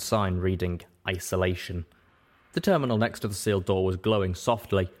darkened sign reading Isolation. The terminal next to the sealed door was glowing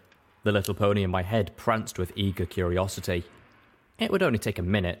softly. The little pony in my head pranced with eager curiosity. It would only take a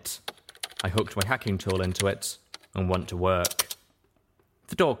minute. I hooked my hacking tool into it and went to work.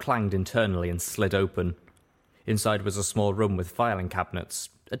 The door clanged internally and slid open. Inside was a small room with filing cabinets,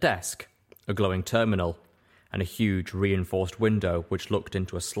 a desk, a glowing terminal, and a huge reinforced window which looked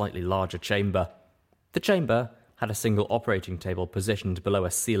into a slightly larger chamber. The chamber had a single operating table positioned below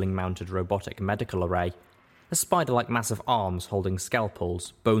a ceiling-mounted robotic medical array, a spider-like mass of arms holding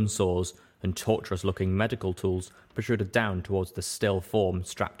scalpels, bone saws, and torturous-looking medical tools protruded down towards the still form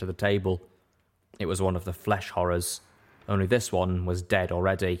strapped to the table. It was one of the flesh horrors, only this one was dead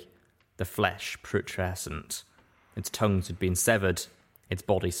already, the flesh putrescent. Its tongues had been severed, its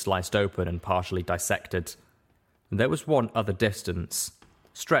body sliced open and partially dissected. And there was one other distance.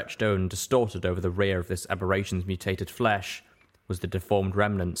 Stretched and distorted over the rear of this aberration's mutated flesh was the deformed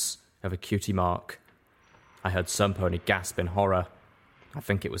remnants of a cutie mark. I heard some pony gasp in horror. I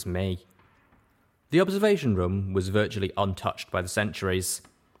think it was me. The observation room was virtually untouched by the centuries.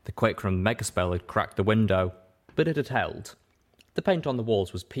 The quake from the megaspell had cracked the window, but it had held. The paint on the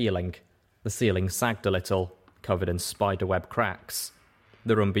walls was peeling. The ceiling sagged a little, covered in spiderweb cracks.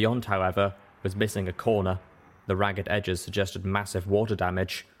 The room beyond, however, was missing a corner. The ragged edges suggested massive water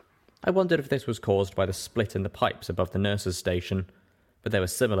damage. I wondered if this was caused by the split in the pipes above the nurse's station, but there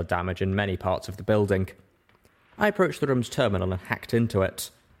was similar damage in many parts of the building. I approached the room's terminal and hacked into it.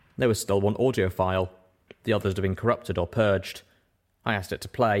 There was still one audio file. The others had been corrupted or purged. I asked it to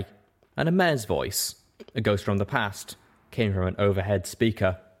play, and a mare's voice, a ghost from the past, came from an overhead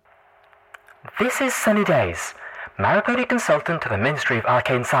speaker. This is Sunny Days, Maripodi consultant to the Ministry of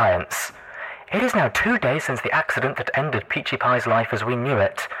Arcane Science. It is now 2 days since the accident that ended Peachy Pie's life as we knew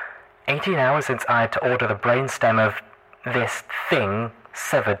it. 18 hours since I had to order the brainstem of this thing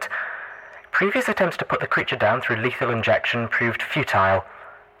severed. Previous attempts to put the creature down through lethal injection proved futile.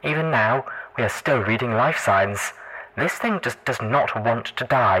 Even now, we are still reading life signs. This thing just does not want to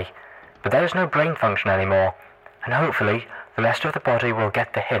die. But there is no brain function anymore, and hopefully the rest of the body will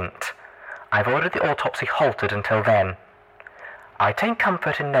get the hint. I've ordered the autopsy halted until then. I take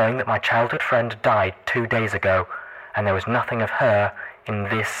comfort in knowing that my childhood friend died 2 days ago, and there was nothing of her in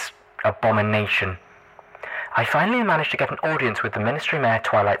this abomination. I finally managed to get an audience with the Ministry Mayor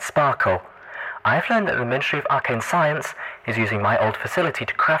Twilight Sparkle. I've learned that the Ministry of Arcane Science is using my old facility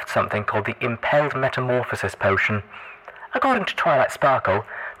to craft something called the Impelled Metamorphosis Potion. According to Twilight Sparkle,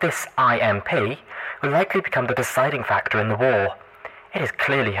 this IMP will likely become the deciding factor in the war. It is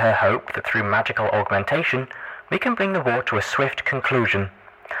clearly her hope that through magical augmentation, we can bring the war to a swift conclusion.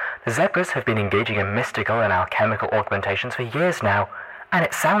 The Zebras have been engaging in mystical and alchemical augmentations for years now, and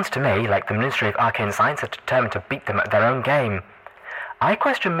it sounds to me like the Ministry of Arcane Science are determined to beat them at their own game. I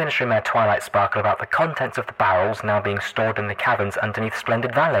questioned Ministry Mayor Twilight Sparkle about the contents of the barrels now being stored in the caverns underneath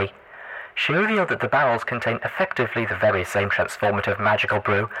Splendid Valley. She revealed that the barrels contain effectively the very same transformative magical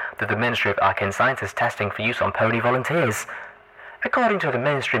brew that the Ministry of Arcane Science is testing for use on pony volunteers. According to the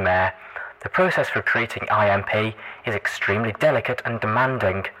Ministry Mayor, the process for creating IMP is extremely delicate and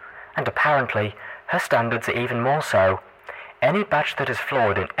demanding, and apparently her standards are even more so. Any batch that is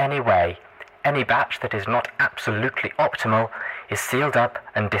flawed in any way, any batch that is not absolutely optimal, is sealed up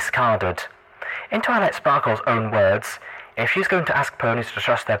and discarded. In Twilight Sparkle's own words, If she's going to ask ponies to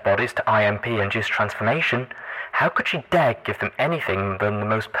trust their bodies to IMP-induced transformation, how could she dare give them anything than the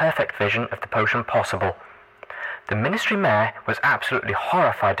most perfect vision of the potion possible? The Ministry Mare was absolutely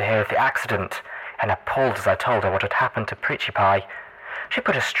horrified to hear of the accident, and appalled as I told her what had happened to Preachy Pie. She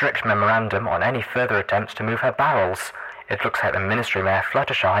put a strict memorandum on any further attempts to move her barrels. It looks like the Ministry Mare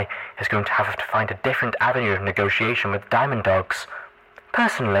Fluttershy is going to have to find a different avenue of negotiation with Diamond Dogs.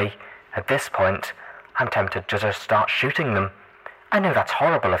 Personally, at this point, I'm tempted to just start shooting them. I know that's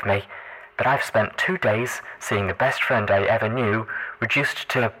horrible of me, but I've spent 2 days seeing the best friend I ever knew reduced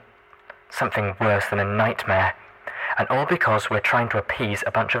to something worse than a nightmare, and all because we're trying to appease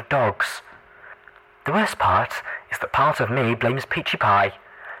a bunch of dogs. The worst part is that part of me blames Peachy Pie.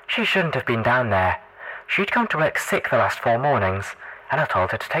 She shouldn't have been down there. She'd gone to work sick the last 4 mornings, and I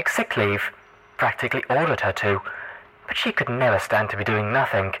told her to take sick leave. Practically ordered her to. But she could never stand to be doing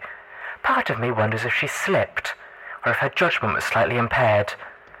nothing. Part of me wonders if she slipped, or if her judgment was slightly impaired.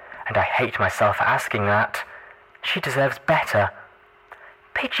 And I hate myself for asking that. She deserves better.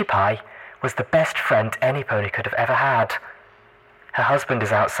 Peachy Pie was the best friend any pony could have ever had. Her husband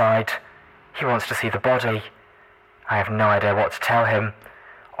is outside. He wants to see the body. I have no idea what to tell him.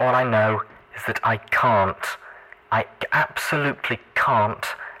 All I know is that I absolutely can't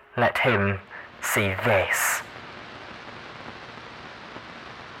let him see this.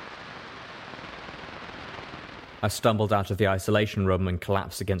 I stumbled out of the isolation room and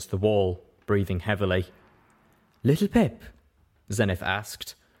collapsed against the wall, breathing heavily. "Little Pip?" Zenith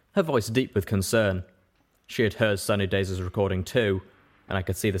asked, her voice deep with concern. She had heard Sunny Days' recording too, and I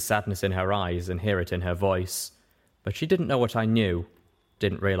could see the sadness in her eyes and hear it in her voice. But she didn't know what I knew,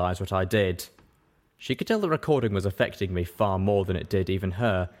 didn't realise what I did. She could tell the recording was affecting me far more than it did even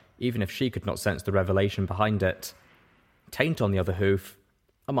her, even if she could not sense the revelation behind it. Taint, on the other hoof,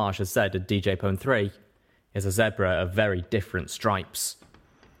 Amaj has said at DJ Pone 3, is a zebra of very different stripes.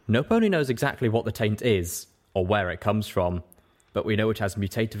 No pony knows exactly what the taint is, or where it comes from, but we know it has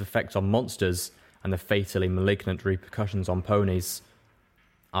mutative effects on monsters and the fatally malignant repercussions on ponies.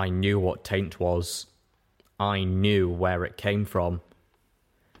 I knew what taint was. I knew where it came from.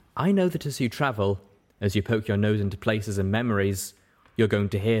 I know that as you travel, as you poke your nose into places and memories, you're going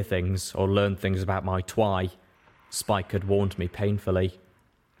to hear things or learn things about my twy. Spike had warned me painfully.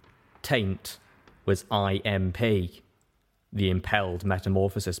 Taint was IMP, the Impelled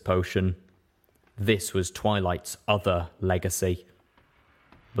Metamorphosis Potion. This was Twilight's other legacy.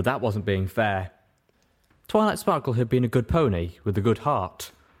 But that wasn't being fair. Twilight Sparkle had been a good pony with a good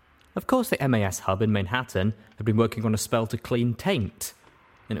heart. Of course the MAS hub in Manhattan had been working on a spell to clean Taint,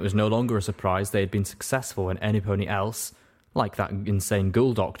 and it was no longer a surprise they had been successful when any pony else, like that insane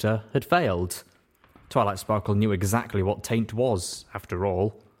ghoul doctor, had failed. Twilight Sparkle knew exactly what Taint was, after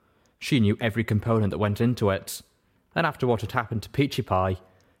all. She knew every component that went into it, and after what had happened to Peachy Pie,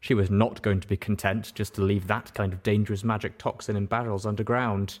 she was not going to be content just to leave that kind of dangerous magic toxin in barrels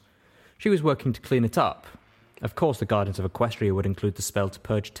underground. She was working to clean it up. Of course the Guardians of Equestria would include the spell to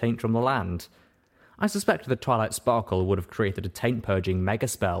purge Taint from the land. I suspect that Twilight Sparkle would have created a taint-purging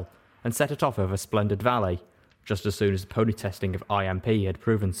mega-spell and set it off over Splendid Valley, just as soon as the pony testing of IMP had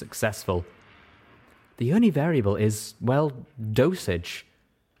proven successful. The only variable is, well, dosage.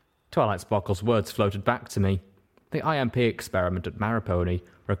 Twilight Sparkle's words floated back to me. The IMP experiment at Maripony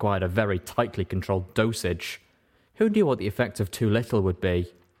required a very tightly controlled dosage. Who knew what the effect of too little would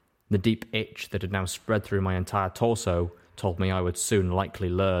be? The deep itch that had now spread through my entire torso told me I would soon likely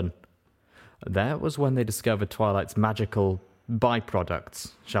learn. That was when they discovered Twilight's magical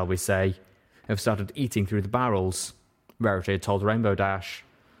byproducts, shall we say, have started eating through the barrels. Rarity had told Rainbow Dash.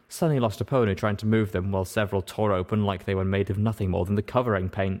 Sunny lost a pony trying to move them while several tore open like they were made of nothing more than the covering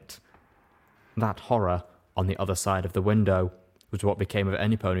paint. That horror, on the other side of the window, was what became of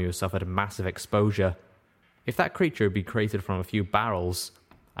any pony who suffered a massive exposure. If that creature had been created from a few barrels,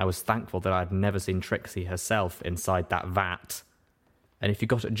 I was thankful that I had never seen Trixie herself inside that vat. And if you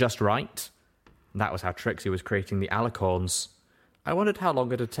got it just right, that was how Trixie was creating the alicorns. I wondered how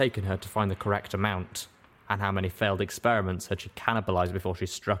long it had taken her to find the correct amount, and how many failed experiments had she cannibalized before she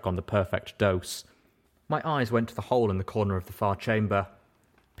struck on the perfect dose. My eyes went to the hole in the corner of the far chamber.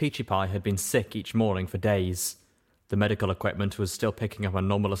 Peachy Pie had been sick each morning for days. The medical equipment was still picking up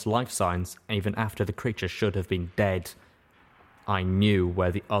anomalous life signs, even after the creature should have been dead. I knew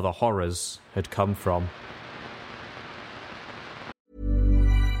where the other horrors had come from.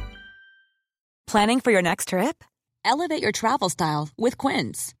 Planning for your next trip? Elevate your travel style with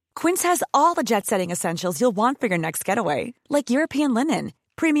Quince. Quince has all the jet-setting essentials you'll want for your next getaway, like European linen,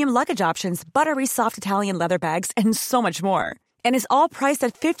 premium luggage options, buttery soft Italian leather bags, and so much more. And is all priced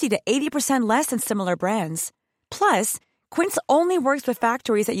at 50 to 80% less than similar brands. Plus, Quince only works with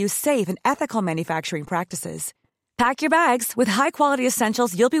factories that use safe and ethical manufacturing practices. Pack your bags with high-quality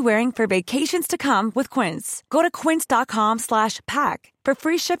essentials you'll be wearing for vacations to come with Quince. Go to quince.com/pack for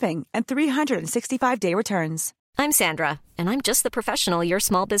free shipping and 365-day returns. I'm Sandra, and I'm just the professional your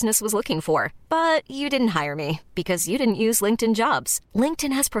small business was looking for. But you didn't hire me because you didn't use LinkedIn Jobs.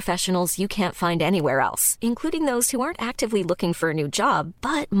 LinkedIn has professionals you can't find anywhere else, including those who aren't actively looking for a new job,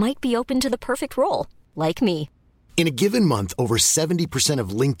 but might be open to the perfect role, like me. In a given month, over 70% of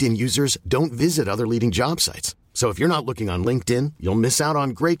LinkedIn users don't visit other leading job sites. So if you're not looking on LinkedIn, you'll miss out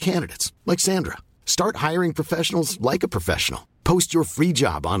on great candidates like Sandra. Start hiring professionals like a professional. Post your free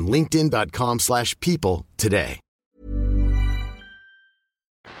job on linkedin.com/people today.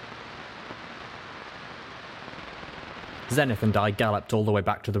 Zenith and I galloped all the way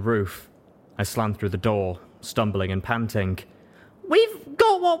back to the roof. I slammed through the door, stumbling and panting. "We've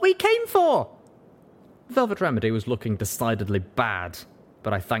got what we came for!" Velvet Remedy was looking decidedly bad,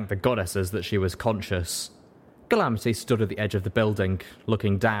 but I thanked the goddesses that she was conscious. Calamity stood at the edge of the building,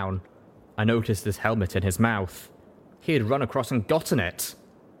 looking down. I noticed his helmet in his mouth. He had run across and gotten it.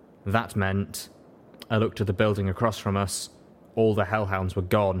 That meant... I looked at the building across from us. All the hellhounds were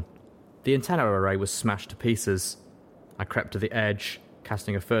gone. The antenna array was smashed to pieces. I crept to the edge,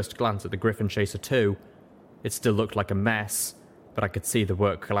 casting a first glance at the Griffin Chaser 2. It still looked like a mess, but I could see the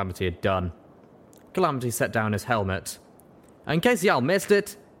work Calamity had done. Calamity set down his helmet. "In case y'all missed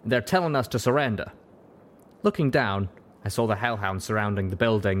it, they're telling us to surrender." Looking down, I saw the hellhounds surrounding the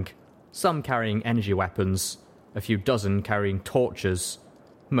building, some carrying energy weapons, a few dozen carrying torches.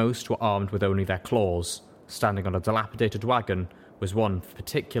 Most were armed with only their claws. Standing on a dilapidated wagon was one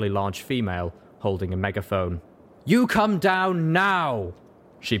particularly large female holding a megaphone. "You come down now!"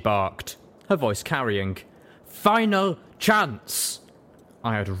 she barked, her voice carrying. "Final chance!"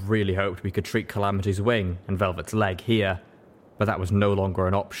 I had really hoped we could treat Calamity's wing and Velvet's leg here, but that was no longer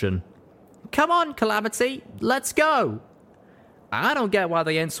an option. "Come on, Calamity, let's go!" "I don't get why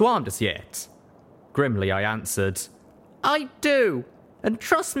they ain't swarmed us yet." Grimly I answered. "I do, and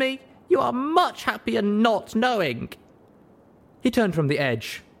trust me, you are much happier not knowing." He turned from the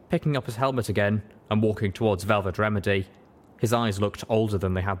edge, picking up his helmet again and walking towards Velvet Remedy. His eyes looked older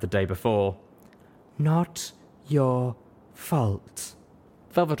than they had the day before. "Not your fault,"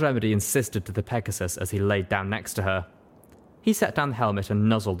 Velvet Remedy insisted to the Pegasus as he laid down next to her. He set down the helmet and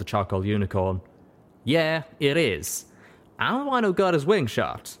nuzzled the charcoal unicorn. "Yeah, it is. I'm the one who got his wing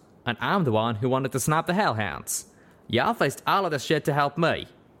shot, and I'm the one who wanted to snap the hellhounds. Y'all faced all of this shit to help me,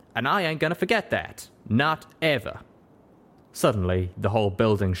 and I ain't gonna forget that. Not ever." Suddenly, the whole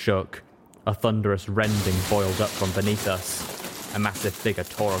building shook. A thunderous rending boiled up from beneath us. A massive figure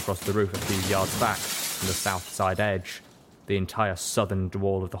tore across the roof a few yards back from the south side edge. The entire southern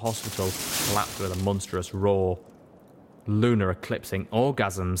wall of the hospital collapsed with a monstrous roar. Lunar eclipsing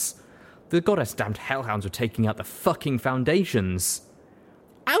orgasms. The goddess damned hellhounds were taking out the fucking foundations.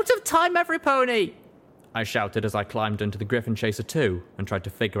 "Out of time, every pony!" I shouted as I climbed into the Griffin Chaser 2 and tried to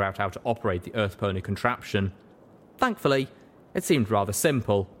figure out how to operate the Earth Pony contraption. Thankfully, it seemed rather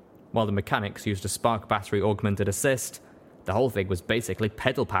simple. While the mechanics used a spark battery augmented assist, the whole thing was basically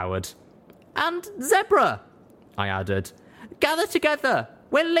pedal-powered. "And Zebra!" I added. "Gather together!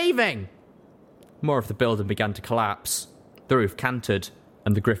 We're leaving!" More of the building began to collapse. The roof canted,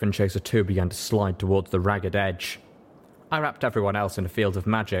 and the Griffin Chaser 2 began to slide towards the ragged edge. I wrapped everyone else in a field of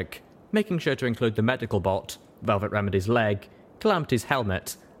magic, making sure to include the medical bot, Velvet Remedy's leg, Calamity's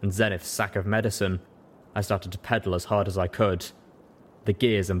helmet, and Zenith's sack of medicine. I started to pedal as hard as I could. The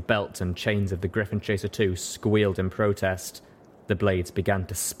gears and belts and chains of the Griffin Chaser 2 squealed in protest. The blades began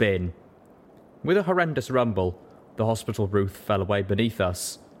to spin. With a horrendous rumble, the hospital roof fell away beneath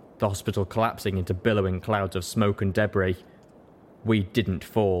us, the hospital collapsing into billowing clouds of smoke and debris. We didn't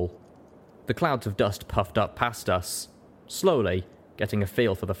fall. The clouds of dust puffed up past us. Slowly, getting a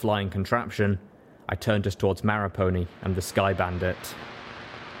feel for the flying contraption, I turned us towards Maripony and the Sky Bandit.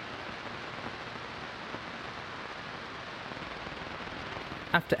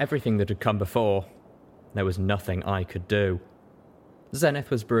 After everything that had come before, there was nothing I could do. Zenith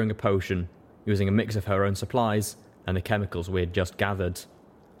was brewing a potion, using a mix of her own supplies and the chemicals we had just gathered.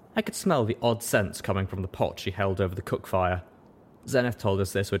 I could smell the odd scents coming from the pot she held over the cook fire. Zenith told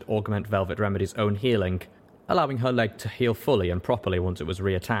us this would augment Velvet Remedy's own healing, allowing her leg to heal fully and properly once it was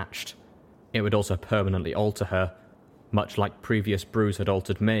reattached. It would also permanently alter her, much like previous brews had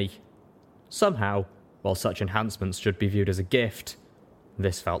altered me. Somehow, while such enhancements should be viewed as a gift,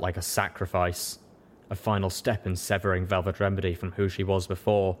 this felt like a sacrifice, a final step in severing Velvet Remedy from who she was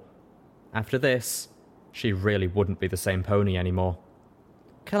before. After this, she really wouldn't be the same pony anymore.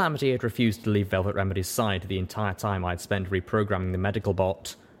 Calamity had refused to leave Velvet Remedy's side the entire time I'd spent reprogramming the medical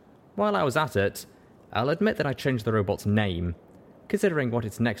bot. While I was at it, I'll admit that I changed the robot's name. Considering what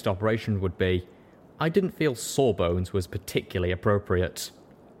its next operation would be, I didn't feel Sawbones was particularly appropriate.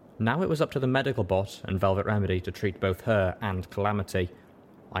 Now it was up to the medical bot and Velvet Remedy to treat both her and Calamity.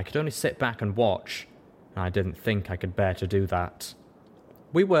 I could only sit back and watch, and I didn't think I could bear to do that.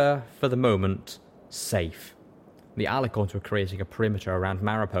 We were, for the moment, safe. The alicorns were creating a perimeter around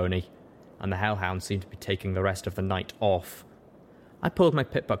Maripony, and the Hellhounds seemed to be taking the rest of the night off. I pulled my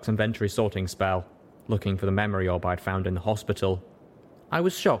Pip-Buck's inventory sorting spell, looking for the memory orb I'd found in the hospital. I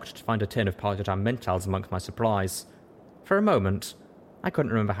was shocked to find a tin of Pargotam Mintals amongst my supplies. For a moment, I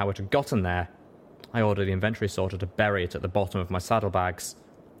couldn't remember how it had gotten there. I ordered the inventory sorter to bury it at the bottom of my saddlebags.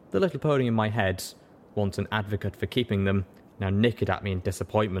 The little pony in my head, once an advocate for keeping them, now nickered at me in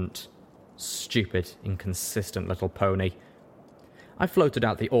disappointment. Stupid, inconsistent little pony. I floated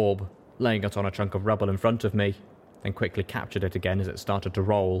out the orb, laying it on a chunk of rubble in front of me, then quickly captured it again as it started to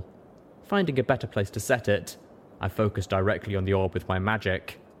roll. Finding a better place to set it, I focused directly on the orb with my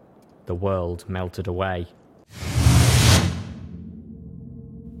magic. The world melted away.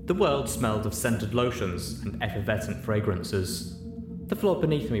 The world smelled of scented lotions and effervescent fragrances. The floor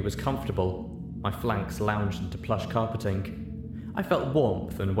beneath me was comfortable. My flanks lounged into plush carpeting. I felt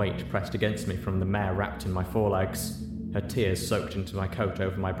warmth and weight pressed against me from the mare wrapped in my forelegs. Her tears soaked into my coat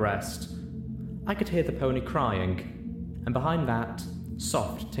over my breast. I could hear the pony crying, and behind that,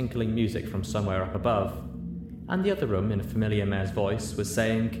 soft, tinkling music from somewhere up above. And the other room, in a familiar mare's voice, was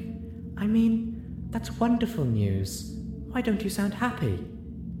saying, "I mean, that's wonderful news. Why don't you sound happy?"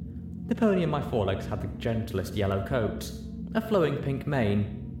 The pony in my forelegs had the gentlest yellow coat, a flowing pink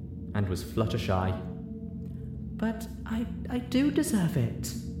mane, and was Fluttershy. "But I do deserve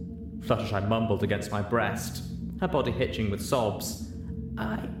it," Fluttershy mumbled against my breast, her body hitching with sobs.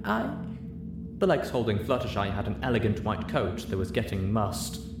 The legs holding Fluttershy had an elegant white coat that was getting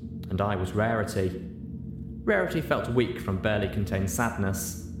mussed, and I was Rarity. Rarity felt weak from barely contained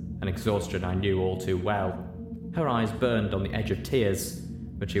sadness, an exhaustion I knew all too well. Her eyes burned on the edge of tears,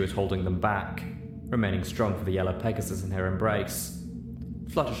 but she was holding them back, remaining strong for the yellow Pegasus in her embrace.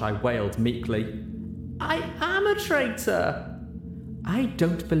 Fluttershy wailed meekly, "I am a traitor!" "I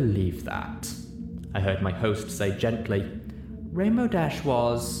don't believe that," I heard my host say gently. "Rainbow Dash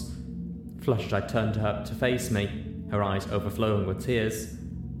was..." Fluttershy turned up to face me, her eyes overflowing with tears.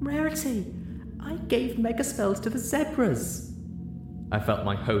 "Rarity, I gave mega spells to the zebras." I felt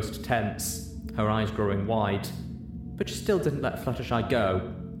my host tense, her eyes growing wide, but she still didn't let Fluttershy go.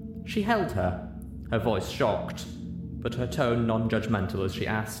 She held her voice shocked, but her tone non-judgmental as she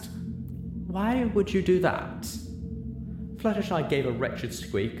asked, "Why would you do that?" Fluttershy gave a wretched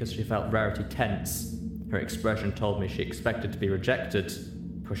squeak as she felt Rarity tense. Her expression told me she expected to be rejected,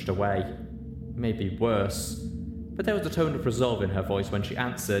 pushed away, maybe worse. But there was a tone of resolve in her voice when she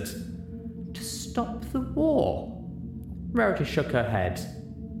answered, "To stop the war." Rarity shook her head.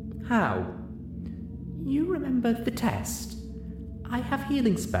 "How?" "You remember the test? I have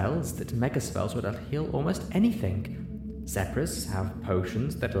healing spells that mega spells would heal almost anything. Zebras have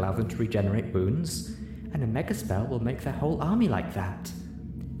potions that allow them to regenerate wounds, and a mega spell will make their whole army like that.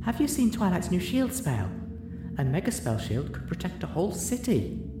 Have you seen Twilight's new shield spell? A mega spell shield could protect a whole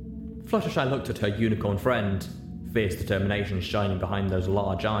city." Fluttershy looked at her unicorn friend, fierce determination shining behind those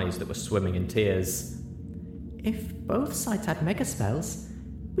large eyes that were swimming in tears. "If both sides had mega spells,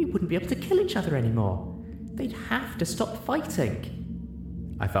 we wouldn't be able to kill each other anymore. They'd have to stop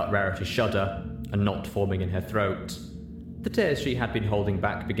fighting." I felt Rarity shudder, a knot forming in her throat. The tears she had been holding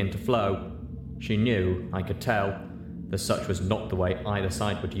back began to flow. She knew, I could tell, that such was not the way either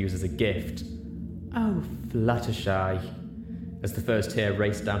side would use as a gift. "Oh, Fluttershy." As the first tear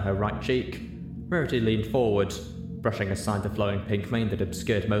raced down her right cheek, Rarity leaned forward, brushing aside the flowing pink mane that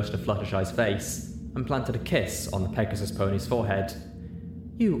obscured most of Fluttershy's face, and planted a kiss on the Pegasus pony's forehead.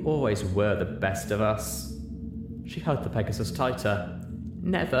 "You always were the best of us." She hugged the Pegasus tighter.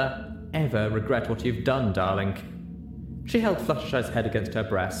 "Never, ever regret what you've done, darling." She held Fluttershy's head against her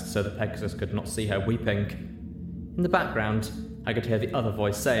breast so the Pegasus could not see her weeping. In the background, I could hear the other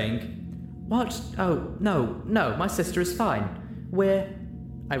voice saying, "What? Oh, no, my sister is fine.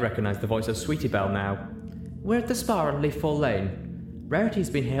 I recognised the voice of Sweetie Belle now. "We're at the spa on Leaf-Fall Lane. Rarity's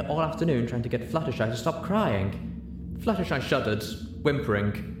been here all afternoon trying to get Fluttershy to stop crying." Fluttershy shuddered,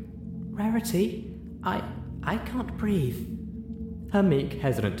 whimpering. "Rarity, I can't breathe." Her meek,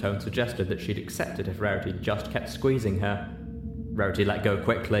 hesitant tone suggested that she'd accept it if Rarity just kept squeezing her. Rarity let go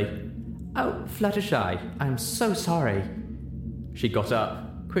quickly. "Oh, Fluttershy, I'm so sorry." She got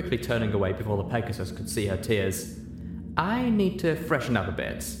up, quickly turning away before the Pegasus could see her tears. I need to freshen up a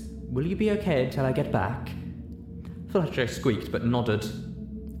bit. Will you be okay until I get back? Fluttershy squeaked but nodded.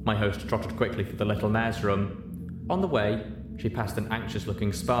 My host trotted quickly for the little mare's room. On the way, she passed an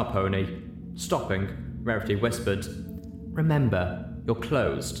anxious-looking spa pony. Stopping, Rarity whispered, "Remember, you're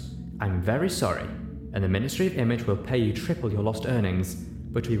closed. I'm very sorry, and the Ministry of Image will pay you triple your lost earnings,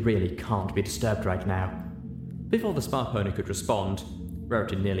 but we really can't be disturbed right now." Before the spa pony could respond,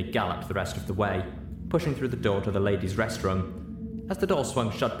 Rarity nearly galloped the rest of the way, pushing through the door to the ladies' restroom. As the door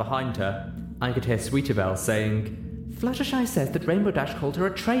swung shut behind her, I could hear Sweetie Belle saying, "Fluttershy says that Rainbow Dash called her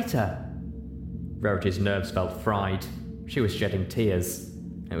a traitor." Rarity's nerves felt fried. She was shedding tears.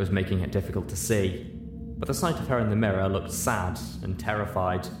 It was making it difficult to see. But the sight of her in the mirror looked sad and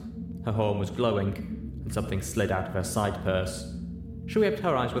terrified. Her horn was glowing, and something slid out of her side purse. She wiped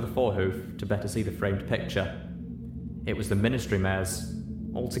her eyes with a forehoof to better see the framed picture. It was the Ministry mares,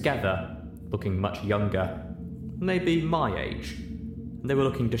 all together, looking much younger. Maybe my age. They were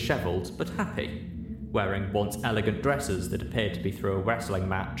looking dishevelled but happy, wearing once elegant dresses that appeared to be through a wrestling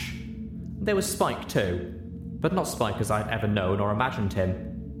match. There was Spike too, but not Spike as I'd ever known or imagined him.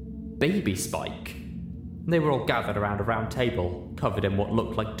 Baby Spike. They were all gathered around a round table, covered in what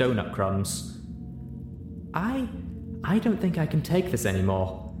looked like donut crumbs. I don't think I can take this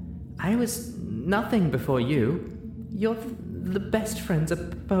anymore. I was nothing before you. You're the best friends a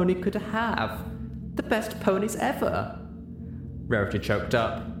pony could have. The best ponies ever. Rarity choked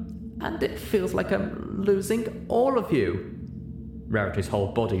up. And it feels like I'm losing all of you. Rarity's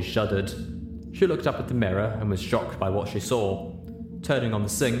whole body shuddered. She looked up at the mirror and was shocked by what she saw. Turning on the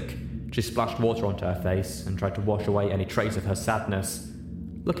sink, she splashed water onto her face and tried to wash away any trace of her sadness.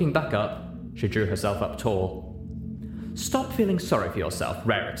 Looking back up, she drew herself up tall. "Stop feeling sorry for yourself,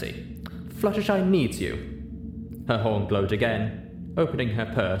 Rarity. Fluttershy needs you." Her horn glowed again, opening her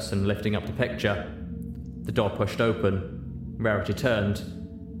purse and lifting up the picture. The door pushed open. Rarity turned.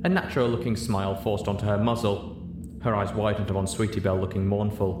 A natural-looking smile forced onto her muzzle. Her eyes widened upon Sweetie Belle, looking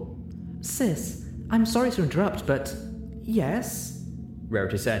mournful. "Sis, I'm sorry to interrupt, but..." "Yes?"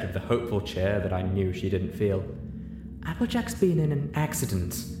 Rarity said with a hopeful cheer that I knew she didn't feel. "Applejack's been in an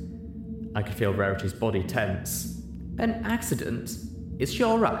accident." I could feel Rarity's body tense. "An accident? Is she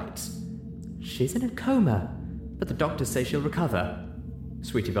all right?" "She's in a coma, but the doctors say she'll recover,"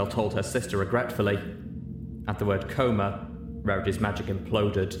 Sweetie Belle told her sister regretfully. At the word coma, Rarity's magic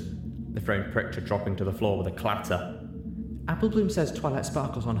imploded, the framed picture dropping to the floor with a clatter. "Applebloom says Twilight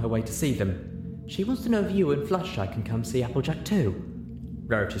Sparkle's on her way to see them. She wants to know if you and Fluttershy can come see Applejack too."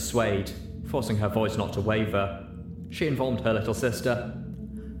 Rarity swayed, forcing her voice not to waver. She informed her little sister,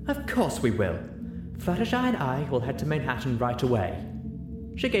 "Of course we will. Fluttershy and I will head to Manhattan right away."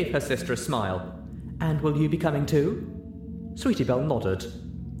 She gave her sister a smile. "And will you be coming too?" Sweetie Belle nodded.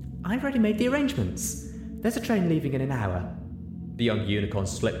 "I've already made the arrangements. There's a train leaving in an hour." The young unicorn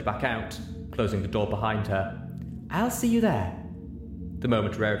slipped back out, closing the door behind her. "I'll see you there." The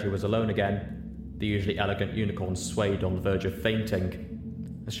moment Rarity was alone again, the usually elegant unicorn swayed on the verge of fainting.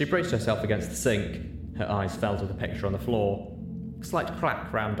 As she braced herself against the sink, her eyes fell to the picture on the floor. A slight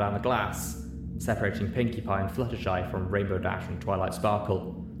crack ran down the glass, separating Pinkie Pie and Fluttershy from Rainbow Dash and Twilight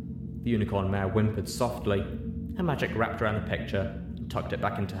Sparkle. The unicorn mare whimpered softly. Her magic wrapped around the picture and tucked it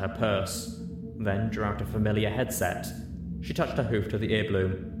back into her purse, then drew out a familiar headset. She touched her hoof to the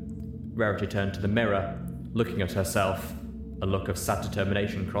earbloom. Rarity turned to the mirror, looking at herself. A look of sad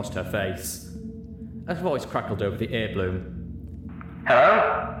determination crossed her face. A voice crackled over the earbloom.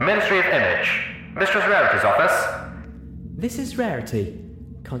 "Hello? Ministry of Image. Mistress Rarity's office?" "This is Rarity.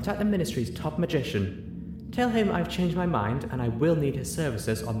 Contact the Ministry's top magician. Tell him I've changed my mind and I will need his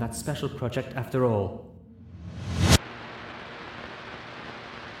services on that special project after all."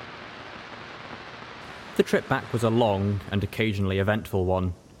 The trip back was a long and occasionally eventful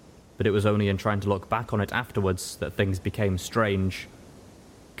one, but it was only in trying to look back on it afterwards that things became strange.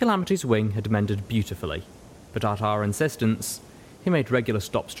 Calamity's wing had mended beautifully, but at our insistence, he made regular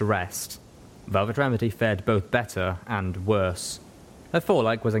stops to rest. Velvet Remedy fared both better and worse. Her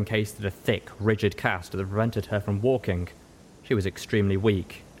foreleg was encased in a thick, rigid cast that prevented her from walking. She was extremely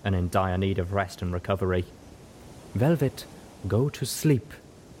weak and in dire need of rest and recovery. "Velvet, go to sleep,"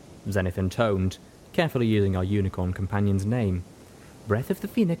 Zenith intoned, carefully using our unicorn companion's name. "Breath of the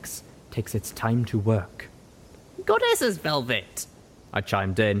Phoenix takes its time to work." "Goddesses, Velvet," I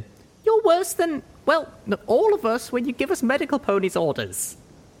chimed in. "You're worse than, well, all of us when you give us medical ponies orders."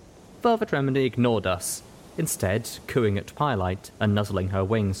 Velvet Remedy ignored us, instead cooing at Pielight and nuzzling her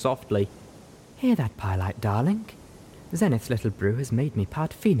wings softly. "Hear that, Pielight, darling? Zenith's little brew has made me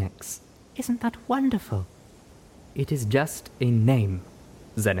part Phoenix. Isn't that wonderful?" "It is just a name,"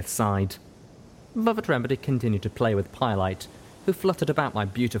 Zenith sighed. Velvet Remedy continued to play with Pyrelight, who fluttered about my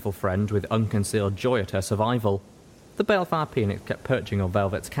beautiful friend with unconcealed joy at her survival. The balefire penis kept perching on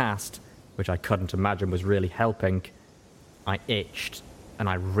Velvet's cast, which I couldn't imagine was really helping. I itched, and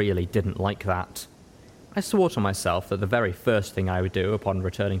I really didn't like that. I swore to myself that the very first thing I would do upon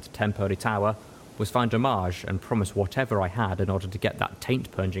returning to Tenpony Tower was find Homage and promise whatever I had in order to get that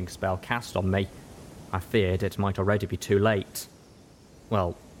taint-purging spell cast on me. I feared it might already be too late.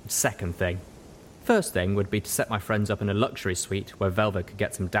 Well, second thing. First thing would be to set my friends up in a luxury suite where Velvet could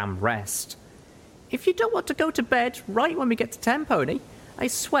get some damn rest. If you don't want to go to bed right when we get to Tenpony, I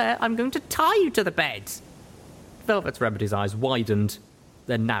swear I'm going to tie you to the bed. Velvet Remedy's eyes widened,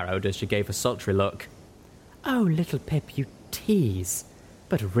 then narrowed as she gave a sultry look. Oh, little Pip, you tease.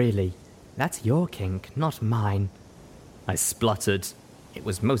 But really, that's your kink, not mine. I spluttered. It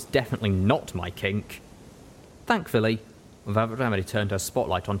was most definitely not my kink. Thankfully, Velvet Remedy turned her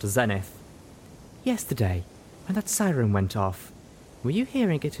spotlight onto Zenith. Yesterday, when that siren went off, were you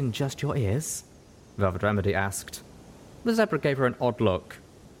hearing it in just your ears? Velvet Remedy asked. The zebra gave her an odd look.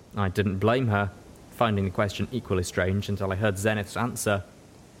 I didn't blame her, finding the question equally strange until I heard Zenith's answer.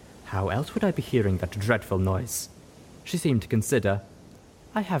 How else would I be hearing that dreadful noise? She seemed to consider.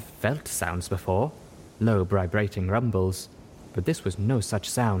 I have felt sounds before, low vibrating rumbles, but this was no such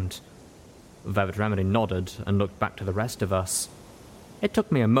sound. Velvet Remedy nodded and looked back to the rest of us. It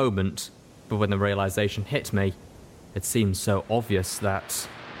took me a moment, but when the realization hit me, it seemed so obvious that...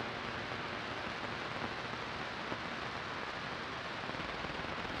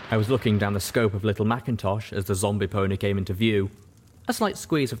 I was looking down the scope of Little Macintosh as the zombie pony came into view. A slight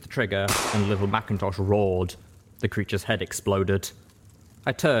squeeze of the trigger, and Little Macintosh roared. The creature's head exploded.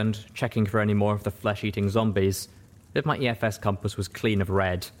 I turned, checking for any more of the flesh-eating zombies, but my EFS compass was clean of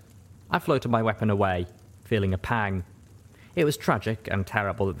red. I floated my weapon away, feeling a pang. It was tragic and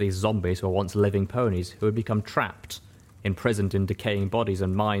terrible that these zombies were once living ponies who had become trapped, imprisoned in decaying bodies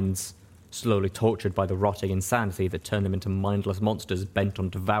and minds, slowly tortured by the rotting insanity that turned them into mindless monsters bent on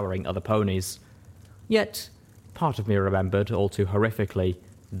devouring other ponies. Yet, part of me remembered, all too horrifically,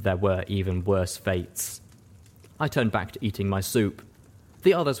 there were even worse fates. I turned back to eating my soup.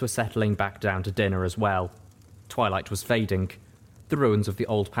 The others were settling back down to dinner as well. Twilight was fading. The ruins of the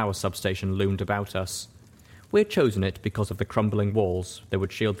old power substation loomed about us. We had chosen it because of the crumbling walls that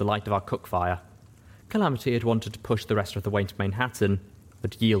would shield the light of our cook fire. Calamity had wanted to push the rest of the way to Manhattan,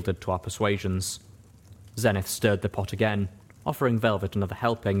 but yielded to our persuasions. Zenith stirred the pot again, offering Velvet another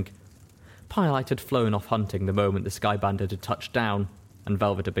helping. Pyrelight had flown off hunting the moment the Sky Bandit had touched down, and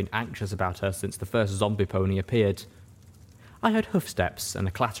Velvet had been anxious about her since the first zombie pony appeared. I heard hoofsteps and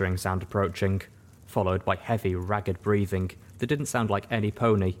a clattering sound approaching, followed by heavy, ragged breathing that didn't sound like any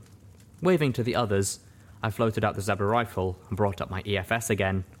pony. Waving to the others, I floated out the zebra rifle and brought up my EFS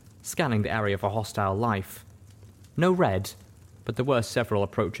again, scanning the area for hostile life. No red, but there were several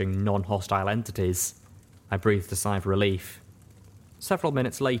approaching non-hostile entities. I breathed a sigh of relief. Several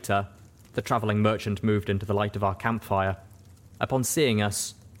minutes later, the travelling merchant moved into the light of our campfire. Upon seeing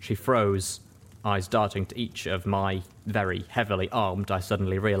us, she froze, eyes darting to each of my, very heavily armed, I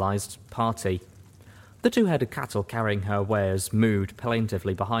suddenly realised, party. The two-headed cattle carrying her wares mooed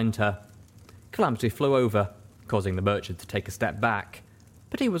plaintively behind her. Calamity flew over, causing the merchant to take a step back,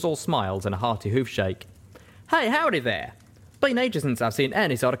 but he was all smiles and a hearty hoof-shake. Hey, howdy there. Been ages since I've seen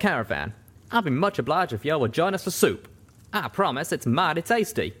any sort of caravan. I'd be much obliged if y'all would join us for soup. I promise it's mighty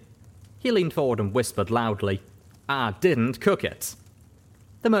tasty. He leaned forward and whispered loudly, I didn't cook it.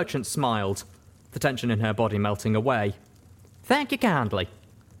 The merchant smiled, the tension in her body melting away. Thank you kindly.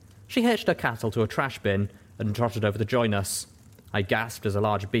 She hitched her cattle to a trash bin and trotted over to join us. I gasped as a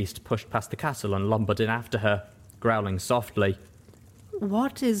large beast pushed past the cattle and lumbered in after her, growling softly.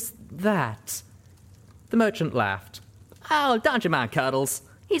 What is that? The merchant laughed. Oh, don't you mind, Cuddles.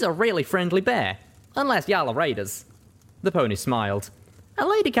 He's a really friendly bear. Unless y'all are raiders. The pony smiled. A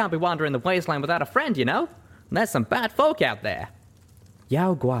lady can't be wandering the wasteland without a friend, you know. There's some bad folk out there.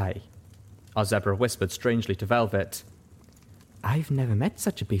 Yao Guai. Our zebra whispered strangely to Velvet. I've never met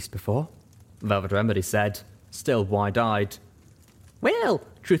such a beast before, Velvet Remedy said, still wide-eyed. Well,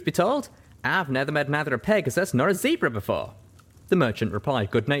 truth be told, I've never met neither a Pegasus nor a zebra before. The merchant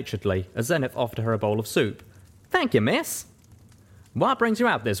replied good-naturedly as Zenith offered her a bowl of soup. Thank you, miss. What brings you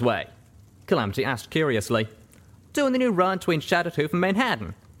out this way? Calamity asked curiously. Doing the new run between Shadowtooth and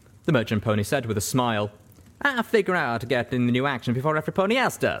Manhattan, the merchant pony said with a smile. I figure out how to get in the new action before every pony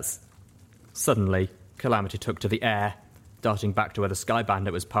else does. Suddenly, Calamity took to the air, darting back to where the Sky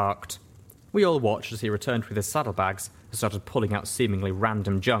Bandit was parked. We all watched as he returned with his saddlebags and started pulling out seemingly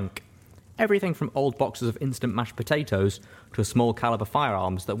random junk. Everything from old boxes of instant mashed potatoes to small caliber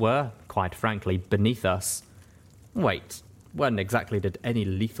firearms that were, quite frankly, beneath us. Wait, when exactly did any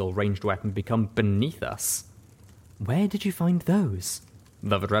lethal ranged weapon become beneath us? Where did you find those?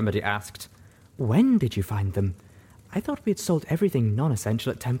 Velvet Remedy asked. When did you find them? I thought we had sold everything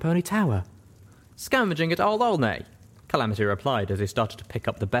non-essential at Tempone Tower. Scavenging at Old Olney, Calamity replied as he started to pick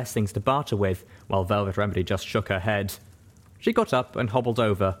up the best things to barter with, while Velvet Remedy just shook her head. She got up and hobbled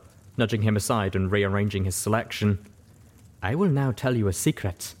over, nudging him aside and rearranging his selection. I will now tell you a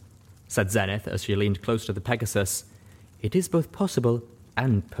secret, said Zenith as she leaned close to the Pegasus. It is both possible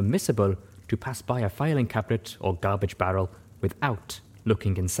and permissible to pass by a filing cabinet or garbage barrel without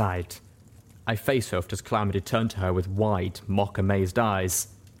looking inside. I face-huffed as Calamity turned to her with wide, mock-amazed eyes.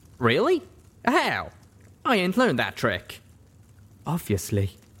 Really? How? I ain't learned that trick.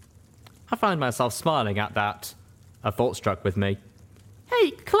 Obviously. I found myself smiling at that. A thought struck with me.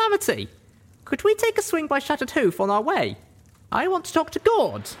 Hey, Calamity! Could we take a swing by Shattered Hoof on our way? I want to talk to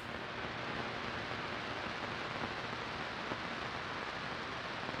God.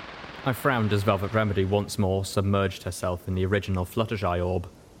 I frowned as Velvet Remedy once more submerged herself in the original Fluttershy orb.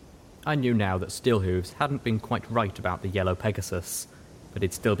 I knew now that Steelhooves hadn't been quite right about the yellow Pegasus, but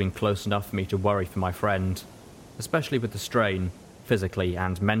he'd still been close enough for me to worry for my friend, especially with the strain, physically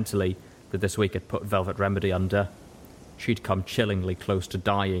and mentally, that this week had put Velvet Remedy under. She'd come chillingly close to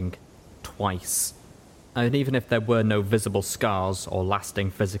dying, twice. And even if there were no visible scars or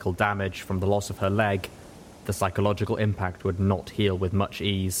lasting physical damage from the loss of her leg, the psychological impact would not heal with much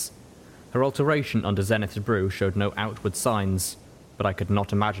ease. Her alteration under Zenith's brew showed no outward signs, but I could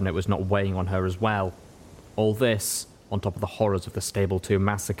not imagine it was not weighing on her as well. All this, on top of the horrors of the Stable 2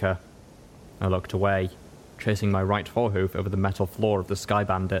 massacre. I looked away, tracing my right forehoof over the metal floor of the Sky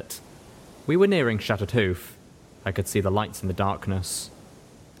Bandit. We were nearing Shattered Hoof. I could see the lights in the darkness.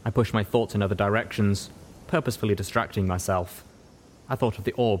 I pushed my thoughts in other directions, purposefully distracting myself. I thought of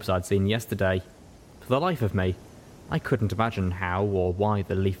the orbs I'd seen yesterday. For the life of me, I couldn't imagine how or why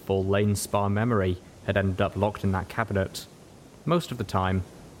the Leaffall Lane Spa memory had ended up locked in that cabinet. Most of the time,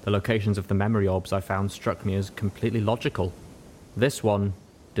 the locations of the memory orbs I found struck me as completely logical. This one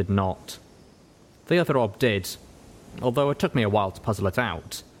did not. The other orb did, although it took me a while to puzzle it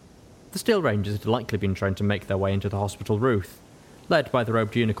out. The Steel Rangers had likely been trying to make their way into the hospital roof, led by the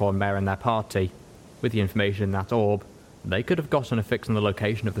robed unicorn mare and their party. With the information in that orb, they could have gotten a fix on the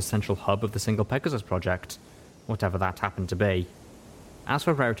location of the central hub of the Single Pegasus project, whatever that happened to be. As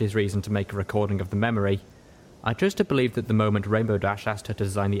for Rarity's reason to make a recording of the memory, I chose to believe that the moment Rainbow Dash asked her to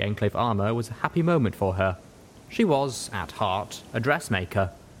design the Enclave armor was a happy moment for her. She was, at heart, a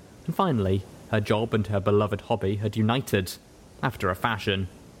dressmaker, and finally, her job and her beloved hobby had united, after a fashion.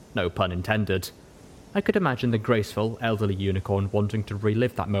 No pun intended. I could imagine the graceful, elderly unicorn wanting to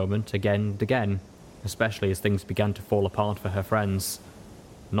relive that moment again and again, especially as things began to fall apart for her friends.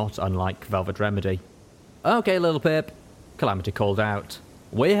 Not unlike Velvet Remedy. "Okay, little Pip," Calamity called out.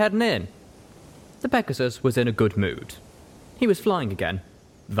 "We're heading in." The Pegasus was in a good mood. He was flying again.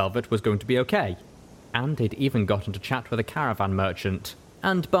 Velvet was going to be okay. And he'd even gotten to chat with a caravan merchant,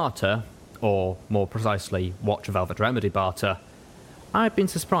 and barter, or more precisely, watch Velvet Remedy barter. I had been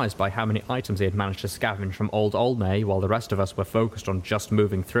surprised by how many items he had managed to scavenge from Old Olney while the rest of us were focused on just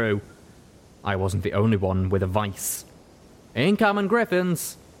moving through. I wasn't the only one with a vice. "Incoming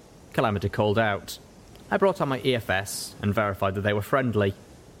Griffins!" Calamity called out. I brought out my EFS and verified that they were friendly.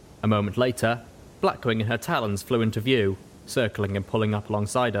 A moment later, Blackwing and her talons flew into view, circling and pulling up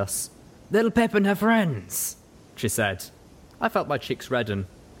alongside us. "Little Pip and her friends," she said. I felt my cheeks redden.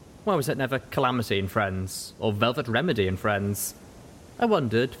 Why was it never Calamity and Friends, or Velvet Remedy and Friends? I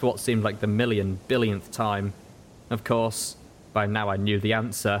wondered for what seemed like the billionth time. Of course, by now I knew the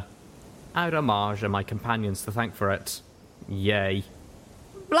answer. I had Homage and my companions to thank for it. Yay.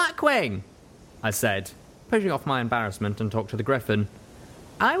 "Blackwing!" I said, pushing off my embarrassment and talked to the Griffin.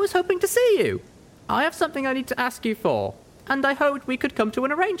 "I was hoping to see you. I have something I need to ask you for, and I hoped we could come to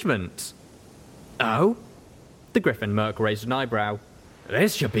an arrangement." "Oh?" The Griffin Merc raised an eyebrow.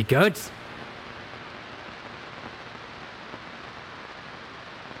 "This should be good."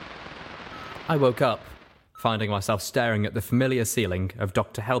 I woke up, finding myself staring at the familiar ceiling of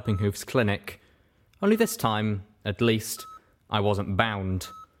Dr. Helpinghoof's clinic. Only this time, at least, I wasn't bound.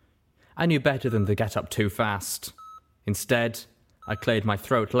 I knew better than to get up too fast. Instead, I cleared my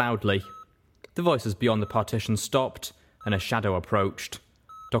throat loudly. The voices beyond the partition stopped, and a shadow approached.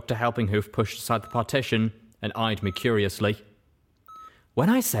 Dr. Helpinghoof pushed aside the partition and eyed me curiously. "When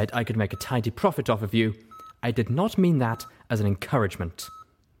I said I could make a tidy profit off of you, I did not mean that as an encouragement."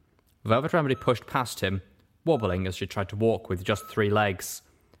 Velvet Remedy pushed past him, wobbling as she tried to walk with just 3 legs.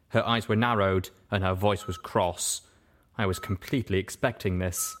 Her eyes were narrowed, and her voice was cross. I was completely expecting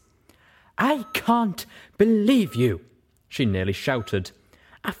this. "I can't believe you," she nearly shouted.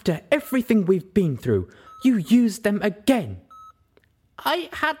 "After everything we've been through, you used them again." "I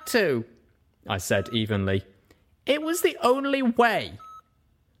had to," I said evenly. "It was the only way."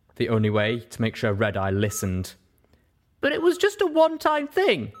 The only way to make sure Red Eye listened. "But it was just a one-time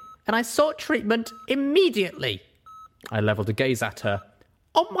thing, and I sought treatment immediately." I levelled a gaze at her.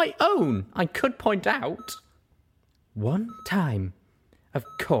 "On my own, I could point out." "One time, of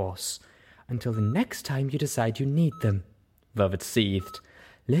course, until the next time you decide you need them," Velvet seethed.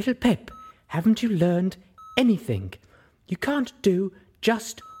 "Little Pip, haven't you learned anything? You can't do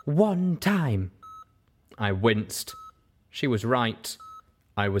just one time." I winced. She was right.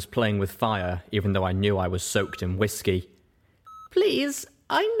 I was playing with fire, even though I knew I was soaked in whiskey. "Please,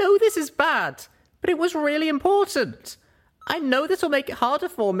 I know this is bad, but it was really important. I know this will make it harder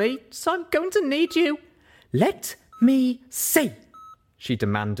for me, so I'm going to need you." "Let me see," she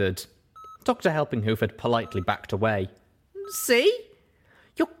demanded. Dr. Helpinghoof had politely backed away. "See?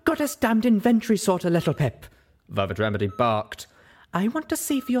 Your goddess damned inventory sorter, Little Pip," Velvet Remedy barked. "I want to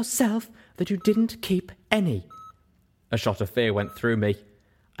see for yourself that you didn't keep any." A shot of fear went through me.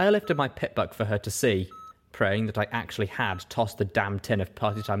 I lifted my pitbuck for her to see, praying that I actually had tossed the damn tin of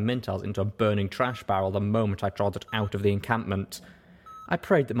Party Time Mintels into a burning trash barrel the moment I trod it out of the encampment. I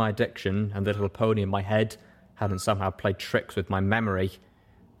prayed that my addiction and the little pony in my head hadn't somehow played tricks with my memory.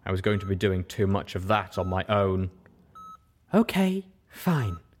 I was going to be doing too much of that on my own. "Okay,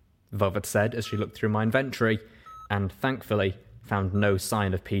 fine," Velvet said as she looked through my inventory, and, thankfully, found no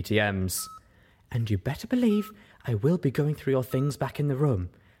sign of PTMs. "And you better believe I will be going through your things back in the room,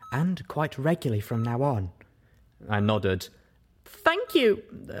 and quite regularly from now on." I nodded. "Thank you,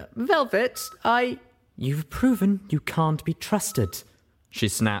 Velvet, You've proven you can't be trusted," she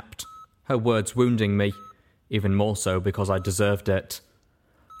snapped, her words wounding me, even more so because I deserved it.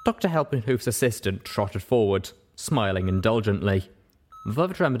 Dr. Helpinghoof assistant trotted forward, smiling indulgently.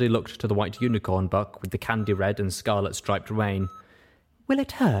 Velvet Remedy looked to the white unicorn buck with the candy red and scarlet striped mane. "Will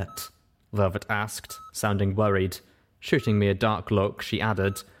it hurt?" Velvet asked, sounding worried. Shooting me a dark look, she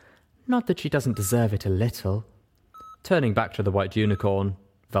added, "Not that she doesn't deserve it a little." Turning back to the white unicorn,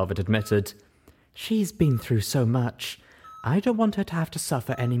 Velvet admitted, "She's been through so much. I don't want her to have to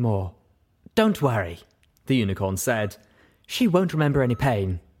suffer any more." "Don't worry," the unicorn said. "She won't remember any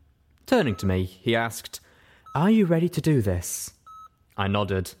pain." Turning to me, he asked, "Are you ready to do this?" I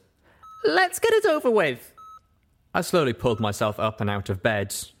nodded. "Let's get it over with." I slowly pulled myself up and out of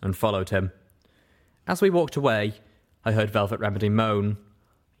bed and followed him. As we walked away, I heard Velvet Remedy moan,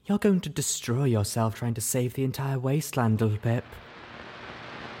 "You're going to destroy yourself trying to save the entire wasteland, Little Pip."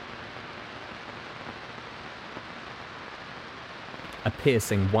 A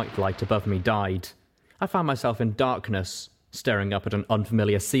piercing white light above me died. I found myself in darkness, staring up at an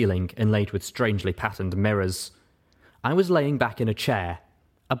unfamiliar ceiling inlaid with strangely patterned mirrors. I was laying back in a chair,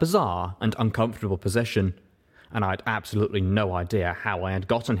 a bizarre and uncomfortable position, and I had absolutely no idea how I had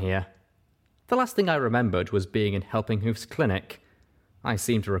gotten here. The last thing I remembered was being in Helpinghoof's clinic. I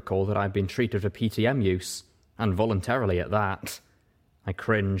seem to recall that I had been treated for PTM use, and voluntarily at that. I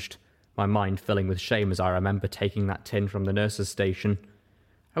cringed, my mind filling with shame as I remember taking that tin from the nurse's station.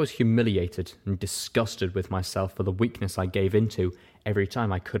 I was humiliated and disgusted with myself for the weakness I gave into every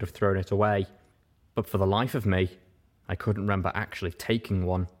time I could have thrown it away. But for the life of me, I couldn't remember actually taking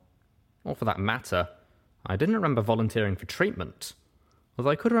one. Or for that matter, I didn't remember volunteering for treatment,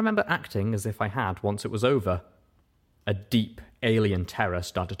 although I could remember acting as if I had once it was over. A deep, alien terror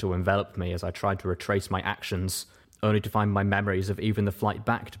started to envelop me as I tried to retrace my actions, only to find my memories of even the flight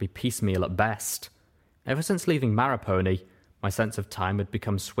back to be piecemeal at best. Ever since leaving Maripony, my sense of time had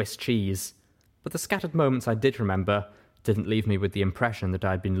become Swiss cheese, but the scattered moments I did remember didn't leave me with the impression that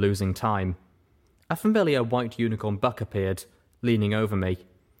I had been losing time. A familiar white unicorn buck appeared, leaning over me,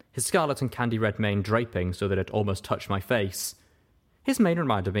 his scarlet and candy red mane draping so that it almost touched my face. His mane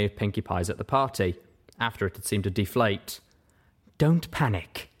reminded me of Pinkie Pie's at the party, after it had seemed to deflate. "Don't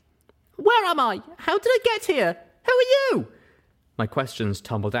panic." "Where am I? How did I get here? Who are you?" My questions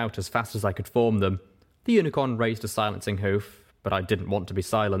tumbled out as fast as I could form them. The unicorn raised a silencing hoof, but I didn't want to be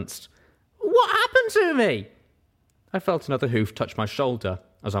silenced. "What happened to me?" I felt another hoof touch my shoulder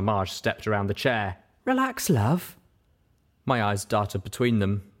as Homage stepped around the chair. "Relax, love." My eyes darted between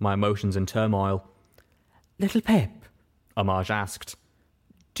them, my emotions in turmoil. "Little Pip," Homage asked,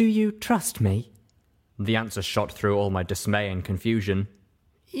 "do you trust me?" The answer shot through all my dismay and confusion.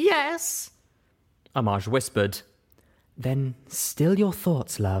 "Yes," Homage whispered. "Then still your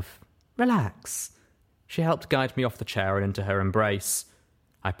thoughts, love. Relax." She helped guide me off the chair and into her embrace.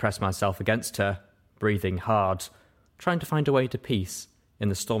 I pressed myself against her, breathing hard, trying to find a way to peace in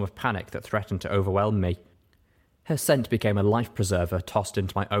the storm of panic that threatened to overwhelm me. Her scent became a life preserver tossed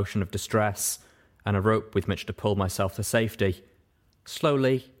into my ocean of distress, and a rope with which to pull myself to safety.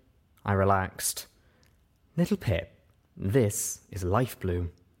 Slowly, I relaxed. "Little Pip, this is Life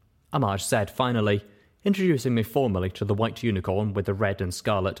Bloom," Amaj said finally, introducing me formally to the white unicorn with the red and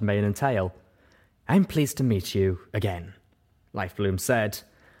scarlet mane and tail. "I'm pleased to meet you again," Life Bloom said.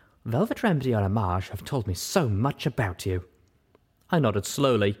 "Velvet Remedy and Amaj have told me so much about you." I nodded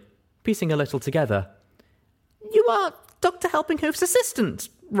slowly, piecing a little together. "You are Dr. Helpinghoof's assistant,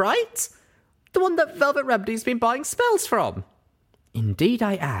 right? The one that Velvet Remedy's been buying spells from?" "Indeed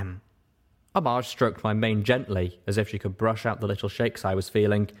I am." Amaj stroked my mane gently, as if she could brush out the little shakes I was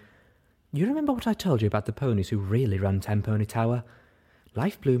feeling. "You remember what I told you about the ponies who really run Tenpony Tower?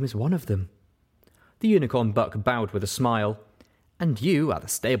 Life Bloom is one of them." The unicorn buck bowed with a smile. "And you are the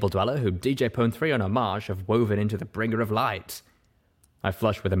stable dweller whom DJ Pone 3 and Amaj have woven into the Bringer of Light." I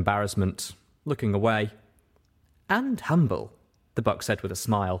flushed with embarrassment, looking away. "And humble," the buck said with a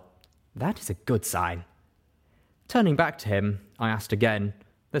smile. "That is a good sign." Turning back to him, I asked again,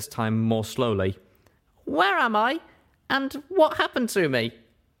 this time more slowly, "Where am I? And what happened to me?"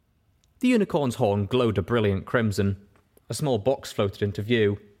 The unicorn's horn glowed a brilliant crimson. A small box floated into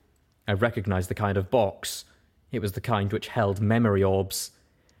view. I recognized the kind of box. It was the kind which held memory orbs.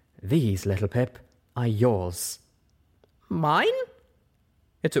 "These, Little Pip, are yours." "Mine?"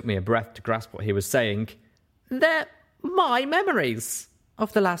 It took me a breath to grasp what he was saying. "They're my memories."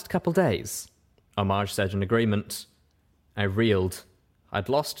 "Of the last couple days," Amaj said in agreement. I reeled. I'd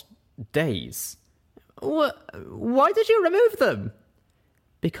lost days. Why did you remove them?"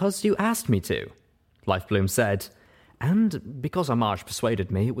 "Because you asked me to," Life Bloom said. "And because Amaj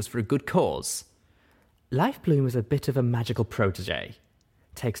persuaded me it was for a good cause. Life Bloom is a bit of a magical protege.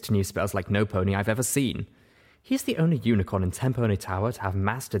 Takes to new spells like no pony I've ever seen. He's the only unicorn in Tenpony Tower to have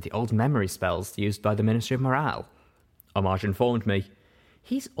mastered the old memory spells used by the Ministry of Morale," Amaj informed me.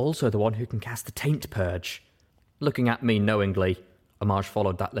 "He's also the one who can cast the Taint Purge." Looking at me knowingly, Amaj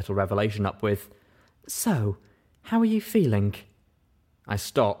followed that little revelation up with, "So, how are you feeling?" I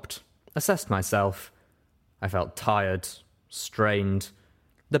stopped, assessed myself. I felt tired, strained.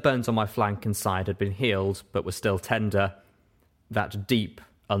 The burns on my flank and side had been healed, but were still tender. That deep,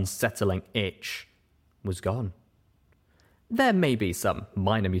 unsettling itch was gone. "There may be some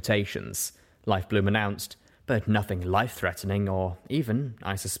minor mutations," Life Bloom announced, "but nothing life-threatening or even,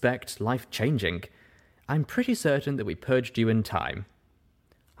 I suspect, life-changing. I'm pretty certain that we purged you in time."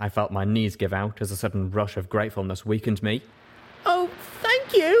 I felt my knees give out as a sudden rush of gratefulness weakened me. "Oh,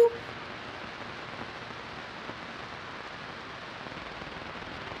 thank you!"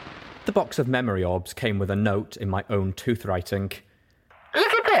 The box of memory orbs came with a note in my own tooth writing.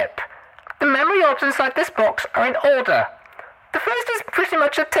 "Little Pip, the memory orbs inside this box are in order. The first is pretty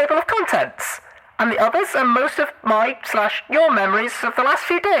much a table of contents, and the others are most of my/your memories of the last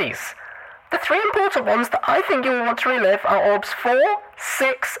few days. The three important ones that I think you will want to relive are orbs 4,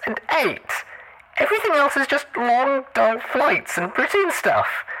 6, and 8. Everything else is just long, dull flights and routine stuff.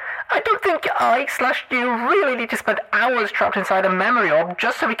 I don't think I/you really need to spend hours trapped inside a memory orb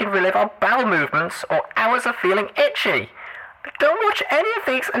just so we can relive our bowel movements or hours of feeling itchy. Don't watch any of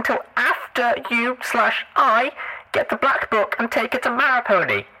these until after you/I get the black book and take it to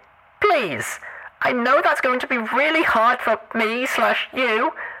Maripony. Please. I know that's going to be really hard for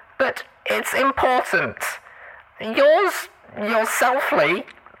me/you, but it's important. Yours, yourselfly,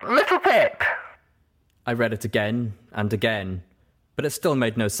 Little Pip." I read it again and again, but it still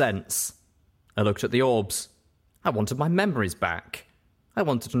made no sense. I looked at the orbs. I wanted my memories back. I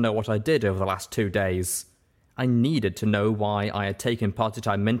wanted to know what I did over the last 2 days. I needed to know why I had taken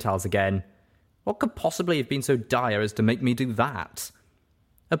party-time Mintals again. What could possibly have been so dire as to make me do that?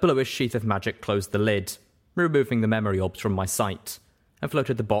 A bluish sheath of magic closed the lid, removing the memory orbs from my sight, and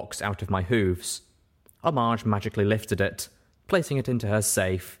floated the box out of my hooves. Amaj magically lifted it, placing it into her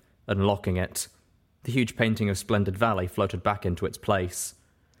safe, and locking it. The huge painting of Splendid Valley floated back into its place.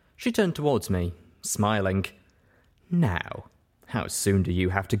 She turned towards me, smiling. "Now, how soon do you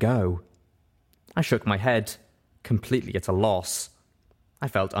have to go?" I shook my head, completely at a loss. I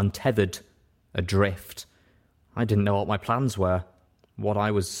felt untethered, adrift. I didn't know what my plans were, what I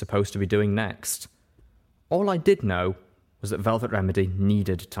was supposed to be doing next. All I did know was that Velvet Remedy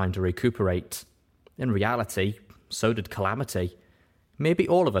needed time to recuperate. In reality, so did Calamity. Maybe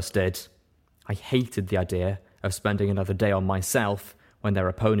all of us did. I hated the idea of spending another day on myself when there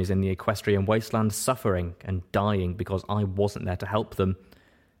are ponies in the Equestrian wasteland suffering and dying because I wasn't there to help them.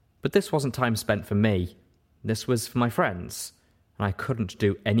 But this wasn't time spent for me. This was for my friends, I couldn't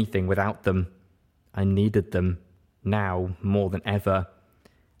do anything without them. I needed them, now more than ever.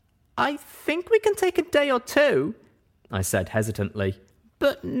 "I think we can take a day or two," I said hesitantly,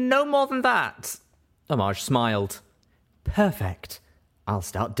 "but no more than that." Homage smiled. "Perfect. I'll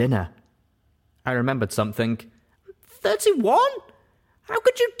start dinner." I remembered something. 31? How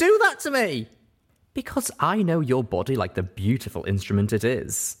could you do that to me? "Because I know your body like the beautiful instrument it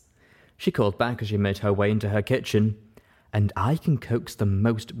is," she called back as she made her way into her kitchen. "And I can coax the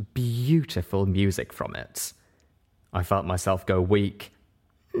most beautiful music from it." I felt myself go weak.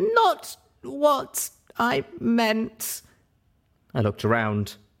 "Not what I meant." I looked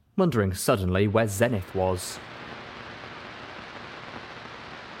around, wondering suddenly where Zenith was.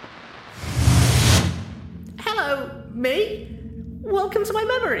 "Hello, me? Welcome to my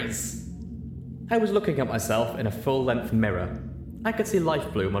memories." I was looking at myself in a full-length mirror. I could see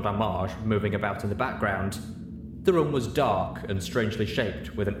Lifebloom and Homage moving about in the background. The room was dark and strangely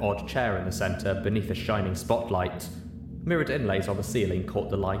shaped, with an odd chair in the centre beneath a shining spotlight. Mirrored inlays on the ceiling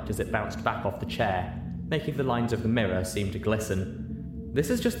caught the light as it bounced back off the chair, making the lines of the mirror seem to glisten. "This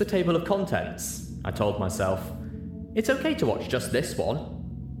is just the table of contents," I told myself. "It's okay to watch just this one."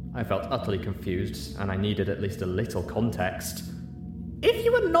 I felt utterly confused, and I needed at least a little context. "If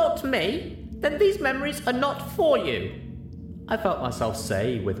you are not me, then these memories are not for you," I felt myself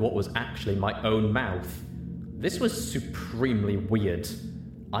say with what was actually my own mouth. This was supremely weird.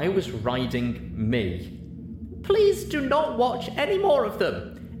 I was riding me. "Please do not watch any more of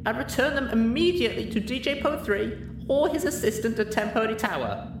them, and return them immediately to DJ Po 3 or his assistant at Tempody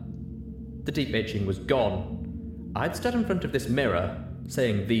Tower." The deep itching was gone. I'd stood in front of this mirror,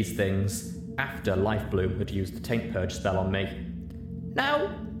 saying these things, after Lifebloom had used the taint purge spell on me. Now,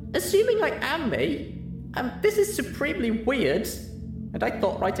 assuming I am me, and this is supremely weird, and I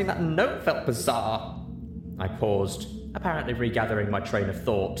thought writing that note felt bizarre. I paused, apparently regathering my train of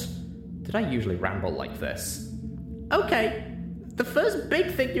thought. Did I usually ramble like this? "Okay, the first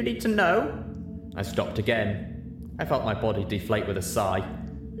big thing you need to know..." I stopped again. I felt my body deflate with a sigh.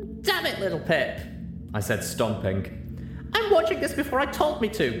 "Damn it, little Pip," I said, stomping. "I'm watching this before I told me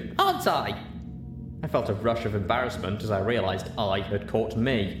to, aren't I?" I felt a rush of embarrassment as I realised I had caught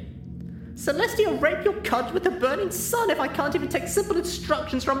me. "Celestia rape your cunt with the burning sun if I can't even take simple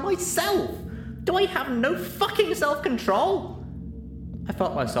instructions from myself? Do I have no fucking self-control?" I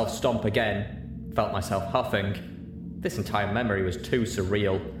felt myself stomp again, felt myself huffing. This entire memory was too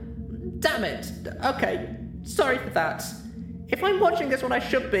surreal. "Damn it! Okay, sorry for that. If I'm watching this when I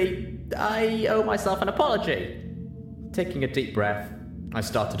should be, I owe myself an apology." Taking a deep breath, I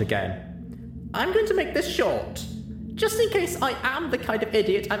started again. "I'm going to make this short, just in case I am the kind of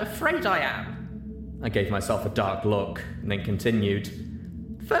idiot I'm afraid I am." I gave myself a dark look, and then continued.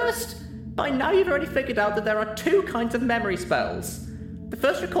 "First, by now you've already figured out that there are two kinds of memory spells. The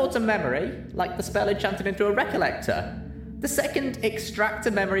first records a memory, like the spell enchanted into a recollector. The second extracts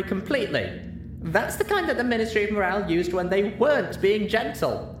a memory completely. That's the kind that the Ministry of Morale used when they weren't being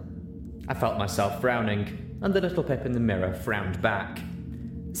gentle." I felt myself frowning, and the little Pip in the mirror frowned back.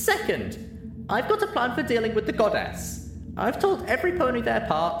 "Second, I've got a plan for dealing with the goddess. I've told every pony their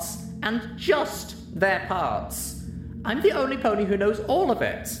parts, and just their parts. I'm the only pony who knows all of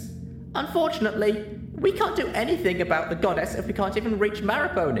it. Unfortunately, we can't do anything about the goddess if we can't even reach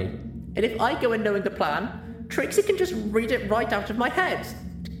Maripony. And if I go in knowing the plan, Trixie can just read it right out of my head.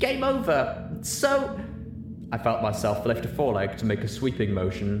 Game over. So..." I felt myself lift a foreleg to make a sweeping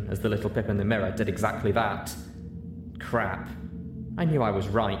motion as the little Pip in the mirror did exactly that. Crap. I knew I was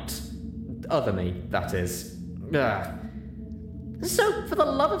right. Other me, that is. Ugh. "So, for the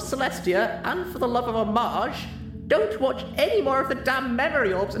love of Celestia, and for the love of Homage, don't watch any more of the damn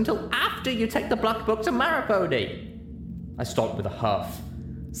memory orbs until after you take the Black Book to Maripony." I stopped with a huff.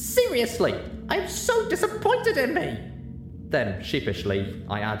 "Seriously, I'm so disappointed in me." Then, sheepishly,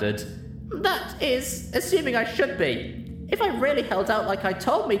 I added, "That is, assuming I should be. If I really held out like I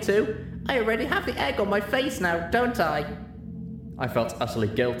told me to, I already have the egg on my face now, don't I?" I felt utterly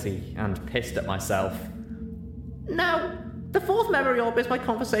guilty and pissed at myself. "Now, the fourth memory orb is my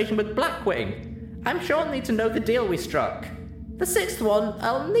conversation with Blackwing. I'm sure I'll need to know the deal we struck. The sixth one,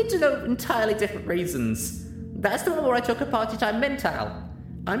 I'll need to know entirely different reasons. That's the one where I took a party time mental.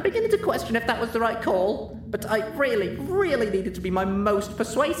 I'm beginning to question if that was the right call, but I really, really needed to be my most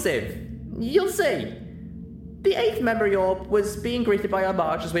persuasive. You'll see. The eighth memory orb was being greeted by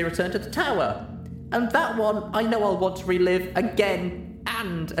Homage as we returned to the tower. And that one I know I'll want to relive again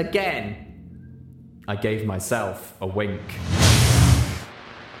and again." I gave myself a wink.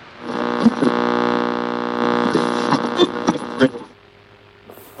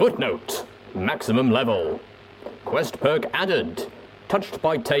 Footnote: maximum level. Quest perk added. touched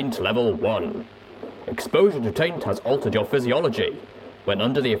by taint level 1. Exposure to taint has altered your physiology. When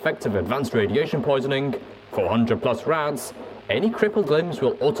under the effects of advanced radiation poisoning, 400 plus rads, any crippled limbs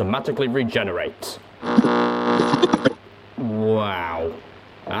will automatically regenerate. Wow.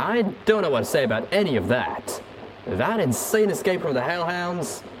 I don't know what to say about any of that. That insane escape from the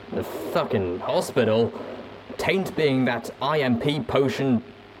Hellhounds, the fucking hospital, taint being that IMP potion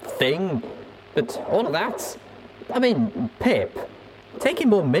thing, but all of that? I mean, Pip, taking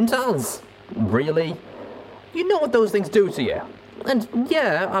more Mintals? Really? You know what those things do to you. And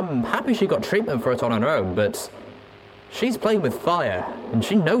yeah, I'm happy she got treatment for it on her own, but she's playing with fire, and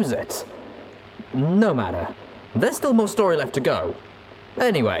she knows it. No matter. There's still more story left to go.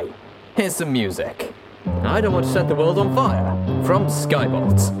 Anyway, here's some music. I Don't Want to Set the World on Fire from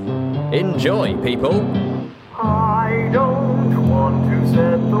Skybolt. Enjoy, people. I don't want to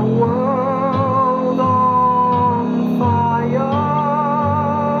set the world on fire,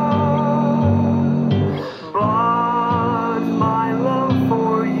 but my love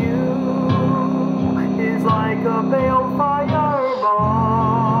for you is like a balefire bomb.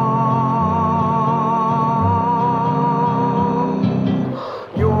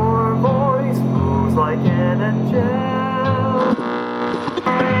 Your voice moves like an angel.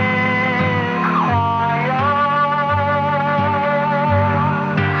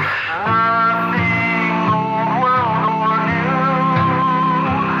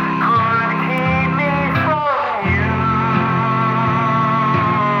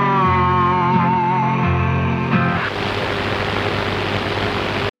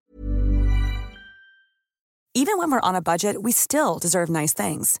 Even when we're on a budget, we still deserve nice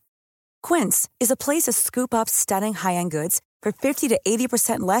things. Quince is a place to scoop up stunning high-end goods for 50 to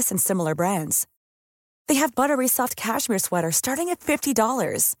 80% less than similar brands. They have buttery soft cashmere sweaters starting at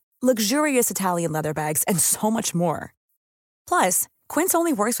 $50, luxurious Italian leather bags, and so much more. Plus, Quince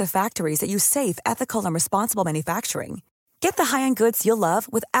only works with factories that use safe, ethical, and responsible manufacturing. Get the high-end goods you'll love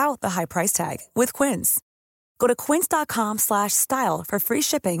without the high price tag with Quince. Go to quince.com/style for free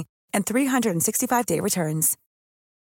shipping and 365-day returns.